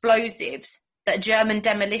the explosives that a German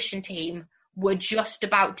demolition team were just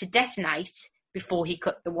about to detonate before he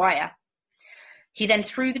cut the wire. He then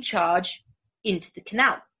threw the charge into the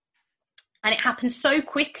canal. And it happened so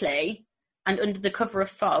quickly and under the cover of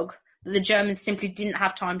fog that the Germans simply didn't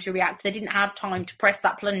have time to react. They didn't have time to press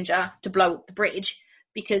that plunger to blow up the bridge,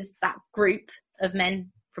 because that group of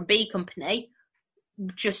men from B Company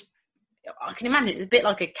just, I can imagine it a bit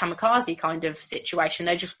like a kamikaze kind of situation.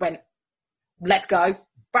 They just went, let's go,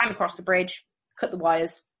 ran across the bridge, cut the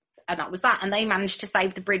wires, and that was that. And they managed to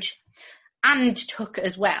save the bridge and took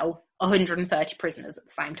as well 130 prisoners at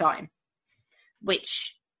the same time,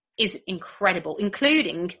 which is incredible,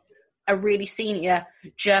 including a really senior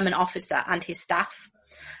German officer and his staff.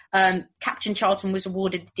 Captain Charlton was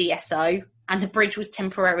awarded the DSO, and the bridge was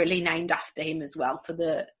temporarily named after him as well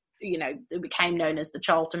it became known as the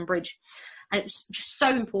Charlton Bridge. And it's just so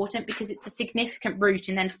important because it's a significant route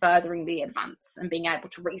in then furthering the advance and being able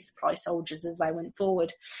to resupply soldiers as they went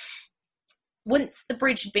forward. Once the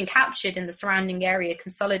bridge had been captured and the surrounding area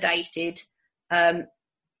consolidated, the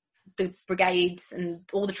brigades and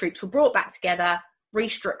all the troops were brought back together,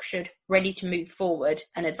 restructured, ready to move forward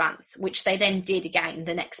and advance, which they then did again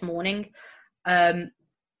the next morning.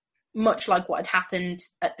 Much like what had happened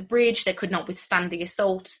at the bridge, they could not withstand the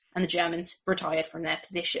assault, and the Germans retired from their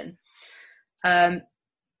position.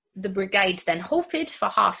 the brigade then halted for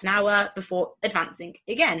half an hour before advancing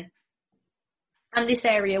again. And this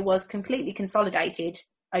area was completely consolidated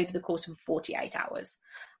over the course of 48 hours.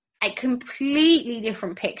 A completely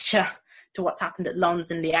different picture to what's happened at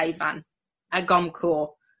Lens and Liévin, at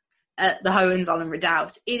Gommecourt, at the Hohenzollern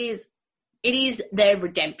Redoubt. It is their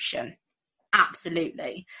redemption.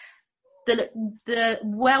 Absolutely. The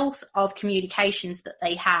wealth of communications that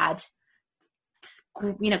they had,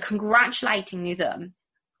 congratulating them,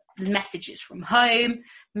 messages from home,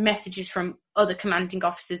 messages from other commanding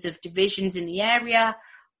officers of divisions in the area,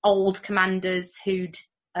 old commanders who'd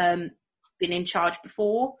been in charge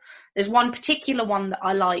before. There's one particular one that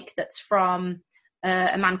I like that's from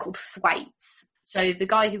a man called Thwaites. So the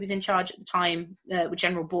guy who was in charge at the time, with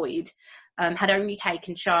General Boyd, had only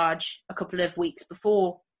taken charge a couple of weeks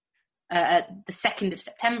before the 2nd of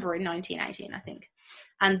September in 1918, I think.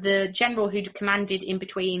 And the general who'd commanded in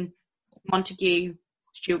between Montague,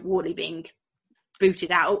 Stuart Whateley being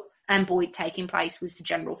booted out, and Boyd taking place was to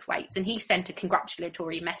General Thwaites. And he sent a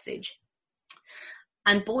congratulatory message.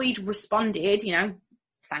 And Boyd responded,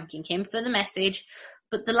 thanking him for the message.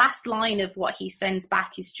 But the last line of what he sends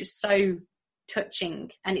back is just so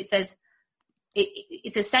touching. And it says,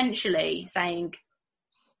 it's essentially saying,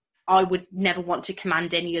 I would never want to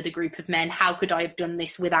command any other group of men. How could I have done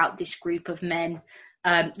this without this group of men?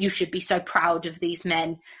 You should be so proud of these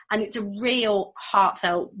men. And it's a real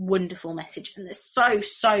heartfelt, wonderful message. And there's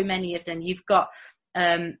so many of them. You've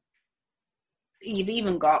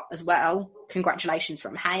even got as well, congratulations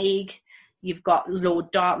from Haig. You've got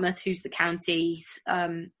Lord Dartmouth, who's the county's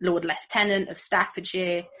Lord Lieutenant of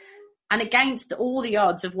Staffordshire. And against all the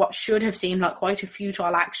odds of what should have seemed like quite a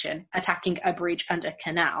futile action, attacking a bridge and a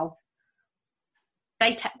canal,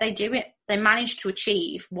 they do it. They managed to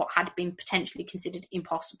achieve what had been potentially considered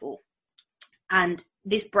impossible. And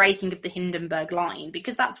this breaking of the Hindenburg Line,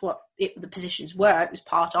 because that's what the positions were, it was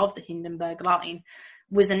part of the Hindenburg Line,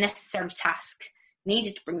 was a necessary task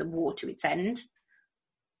needed to bring the war to its end.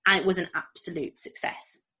 And it was an absolute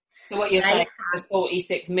success. So what you're saying, the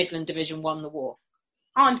 46th Midland Division won the war?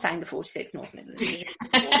 I'm saying the 46th North Midland Division.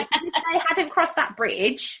 If they hadn't crossed that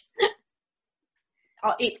bridge,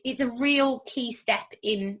 it's a real key step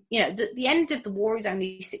in, the end of the war is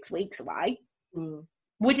only 6 weeks away. Mm.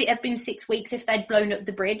 Would it have been 6 weeks if they'd blown up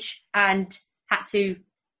the bridge and had to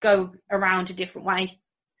go around a different way?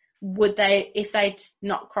 Would they, if they'd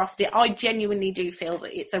not crossed it? I genuinely do feel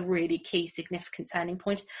that it's a really key, significant turning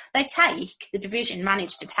point. The division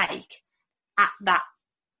managed to take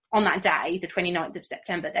on that day, the 29th of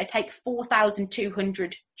September, they take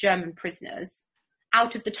 4,200 German prisoners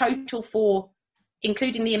out of the total for,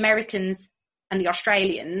 including the Americans and the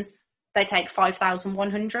Australians, they take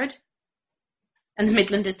 5,100. And the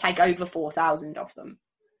Midlanders take over 4,000 of them.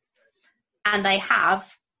 And they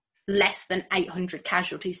have less than 800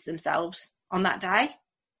 casualties themselves on that day,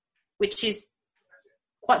 which is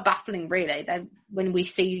quite baffling, really. When we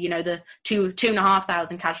see, the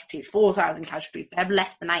 2,500 casualties, 4,000 casualties, they have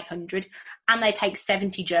less than 800, and they take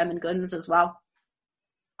 70 German guns as well.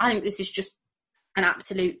 I think this is just an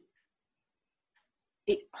absolute.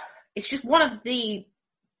 It's just one of the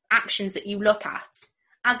actions that you look at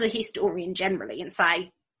as a historian generally and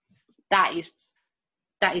say that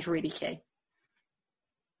is really key,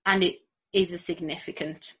 and it is a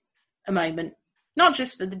significant moment, not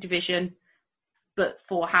just for the division, but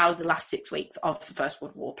for how the last 6 weeks of the First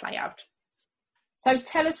World War play out. So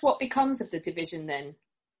tell us what becomes of the division then.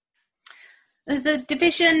 The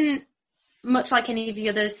division, much like any of the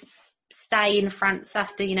others, stay in France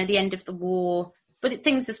after, the end of the war, but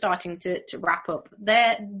things are starting to wrap up.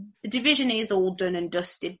 The division is all done and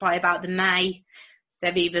dusted by about the May.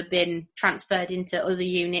 They've either been transferred into other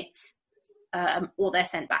units or they're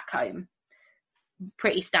sent back home.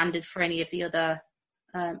 Pretty standard for any of the other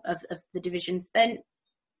of the divisions. Then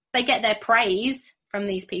they get their praise from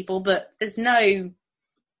these people, but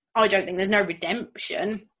I don't think there's no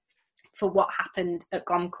redemption for what happened at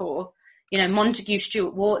Gommecourt. Montague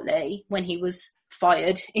Stuart Whateley, when he was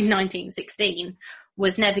fired in 1916,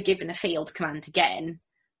 was never given a field command again.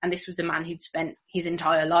 And this was a man who'd spent his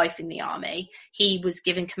entire life in the army. He was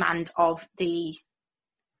given command of the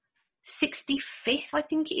 65th, I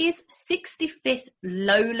think it is, 65th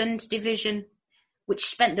Lowland Division, which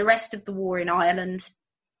spent the rest of the war in Ireland,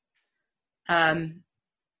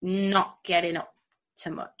 not getting up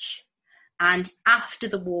to much. And after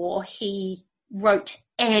the war, he wrote to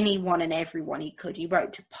anyone and everyone he could. He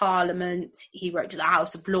wrote to Parliament, he wrote to the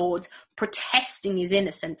House of Lords, protesting his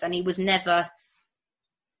innocence, and he was never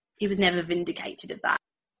vindicated of that.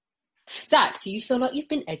 Zach, do you feel like you've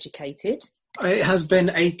been educated? It has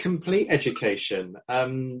been a complete education.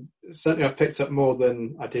 Certainly I've picked up more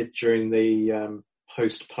than I did during the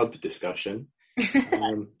post-pub discussion.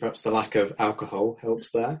 Perhaps the lack of alcohol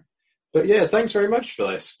helps there. But yeah, thanks very much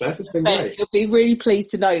for this, Beth. It's been great. You'll be really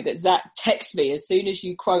pleased to know that Zach texted me as soon as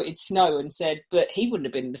you quoted snow and said, but he wouldn't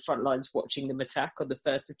have been in the front lines watching them attack on the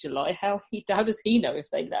 1st of July. How does he know if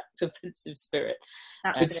they lacked offensive spirit?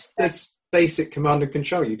 It's basic command and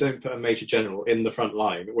control. You don't put a major general in the front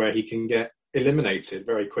line where he can get eliminated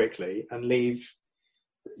very quickly and leave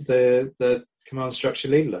the command structure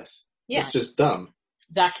leaderless. Yeah. It's just dumb.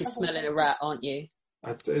 Zach is smelling a rat, aren't you?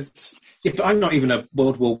 Yeah, but I'm not even a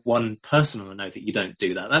World War I person. I know that you don't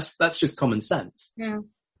do that. That's just common sense. Yeah.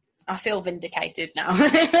 I feel vindicated now.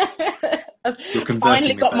 I've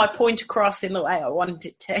finally got my point across in the way I wanted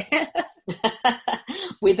it to.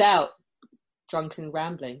 Without drunken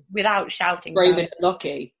rambling. Without shouting. Roman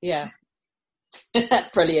Lockie, yeah.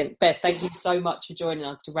 Brilliant. Beth, thank you so much for joining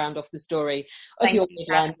us to round off the story of your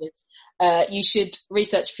Midlanders. You should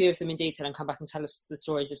research a few of them in detail and come back and tell us the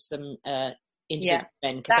stories of some individual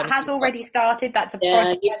men. That has already started. That's a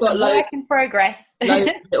you've got work in progress. Loads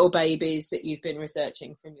of little babies that you've been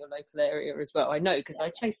researching from your local area as well. I know because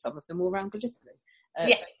I chased some of them all around Gallipoli.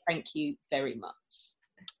 Yes. So thank you very much.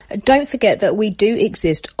 Don't forget that we do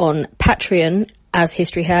exist on Patreon as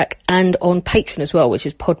History Hack and on Patreon as well, which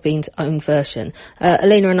is Podbean's own version.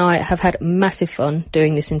 Alina and I have had massive fun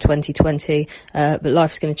doing this in 2020, but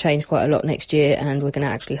life's going to change quite a lot next year and we're going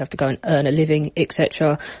to actually have to go and earn a living,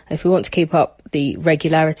 etc. If we want to keep up the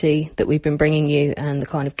regularity that we've been bringing you and the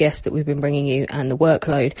kind of guests that we've been bringing you and the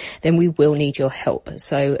workload, then we will need your help.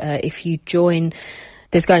 So if you join,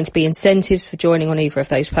 there's going to be incentives for joining on either of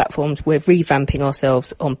those platforms. We're revamping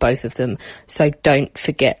ourselves on both of them. So don't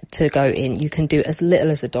forget to go in. You can do as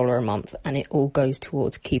little as $1 a month and it all goes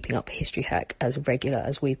towards keeping up History Hack as regular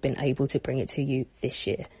as we've been able to bring it to you this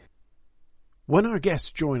year. When our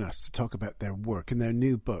guests join us to talk about their work and their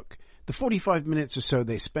new book, the 45 minutes or so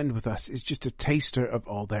they spend with us is just a taster of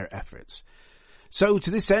all their efforts. So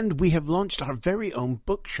to this end, we have launched our very own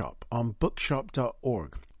bookshop on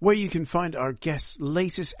bookshop.org. where you can find our guests'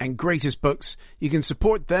 latest and greatest books. You can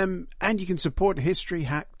support them and you can support History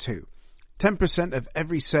Hack too. 10% of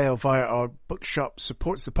every sale via our bookshop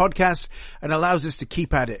supports the podcast and allows us to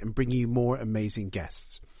keep at it and bring you more amazing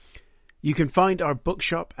guests. You can find our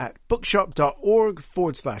bookshop at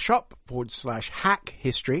bookshop.org/shop/hack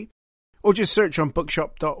history or just search on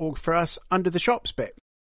bookshop.org for us under the shops bit.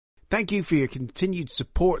 Thank you for your continued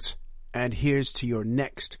support and here's to your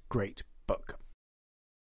next great book.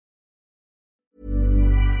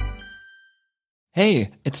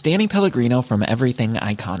 Hey, it's Danny Pellegrino from Everything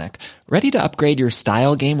Iconic. Ready to upgrade your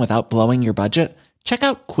style game without blowing your budget? Check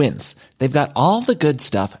out Quince. They've got all the good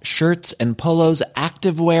stuff, shirts and polos,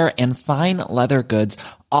 activewear, and fine leather goods,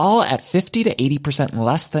 all at 50 to 80%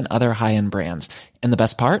 less than other high-end brands. And the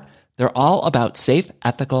best part? They're all about safe,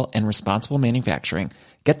 ethical, and responsible manufacturing.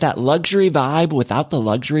 Get that luxury vibe without the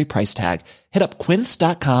luxury price tag. Hit up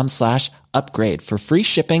quince.com/upgrade for free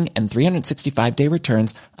shipping and 365-day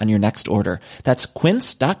returns on your next order. That's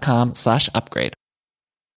quince.com/upgrade.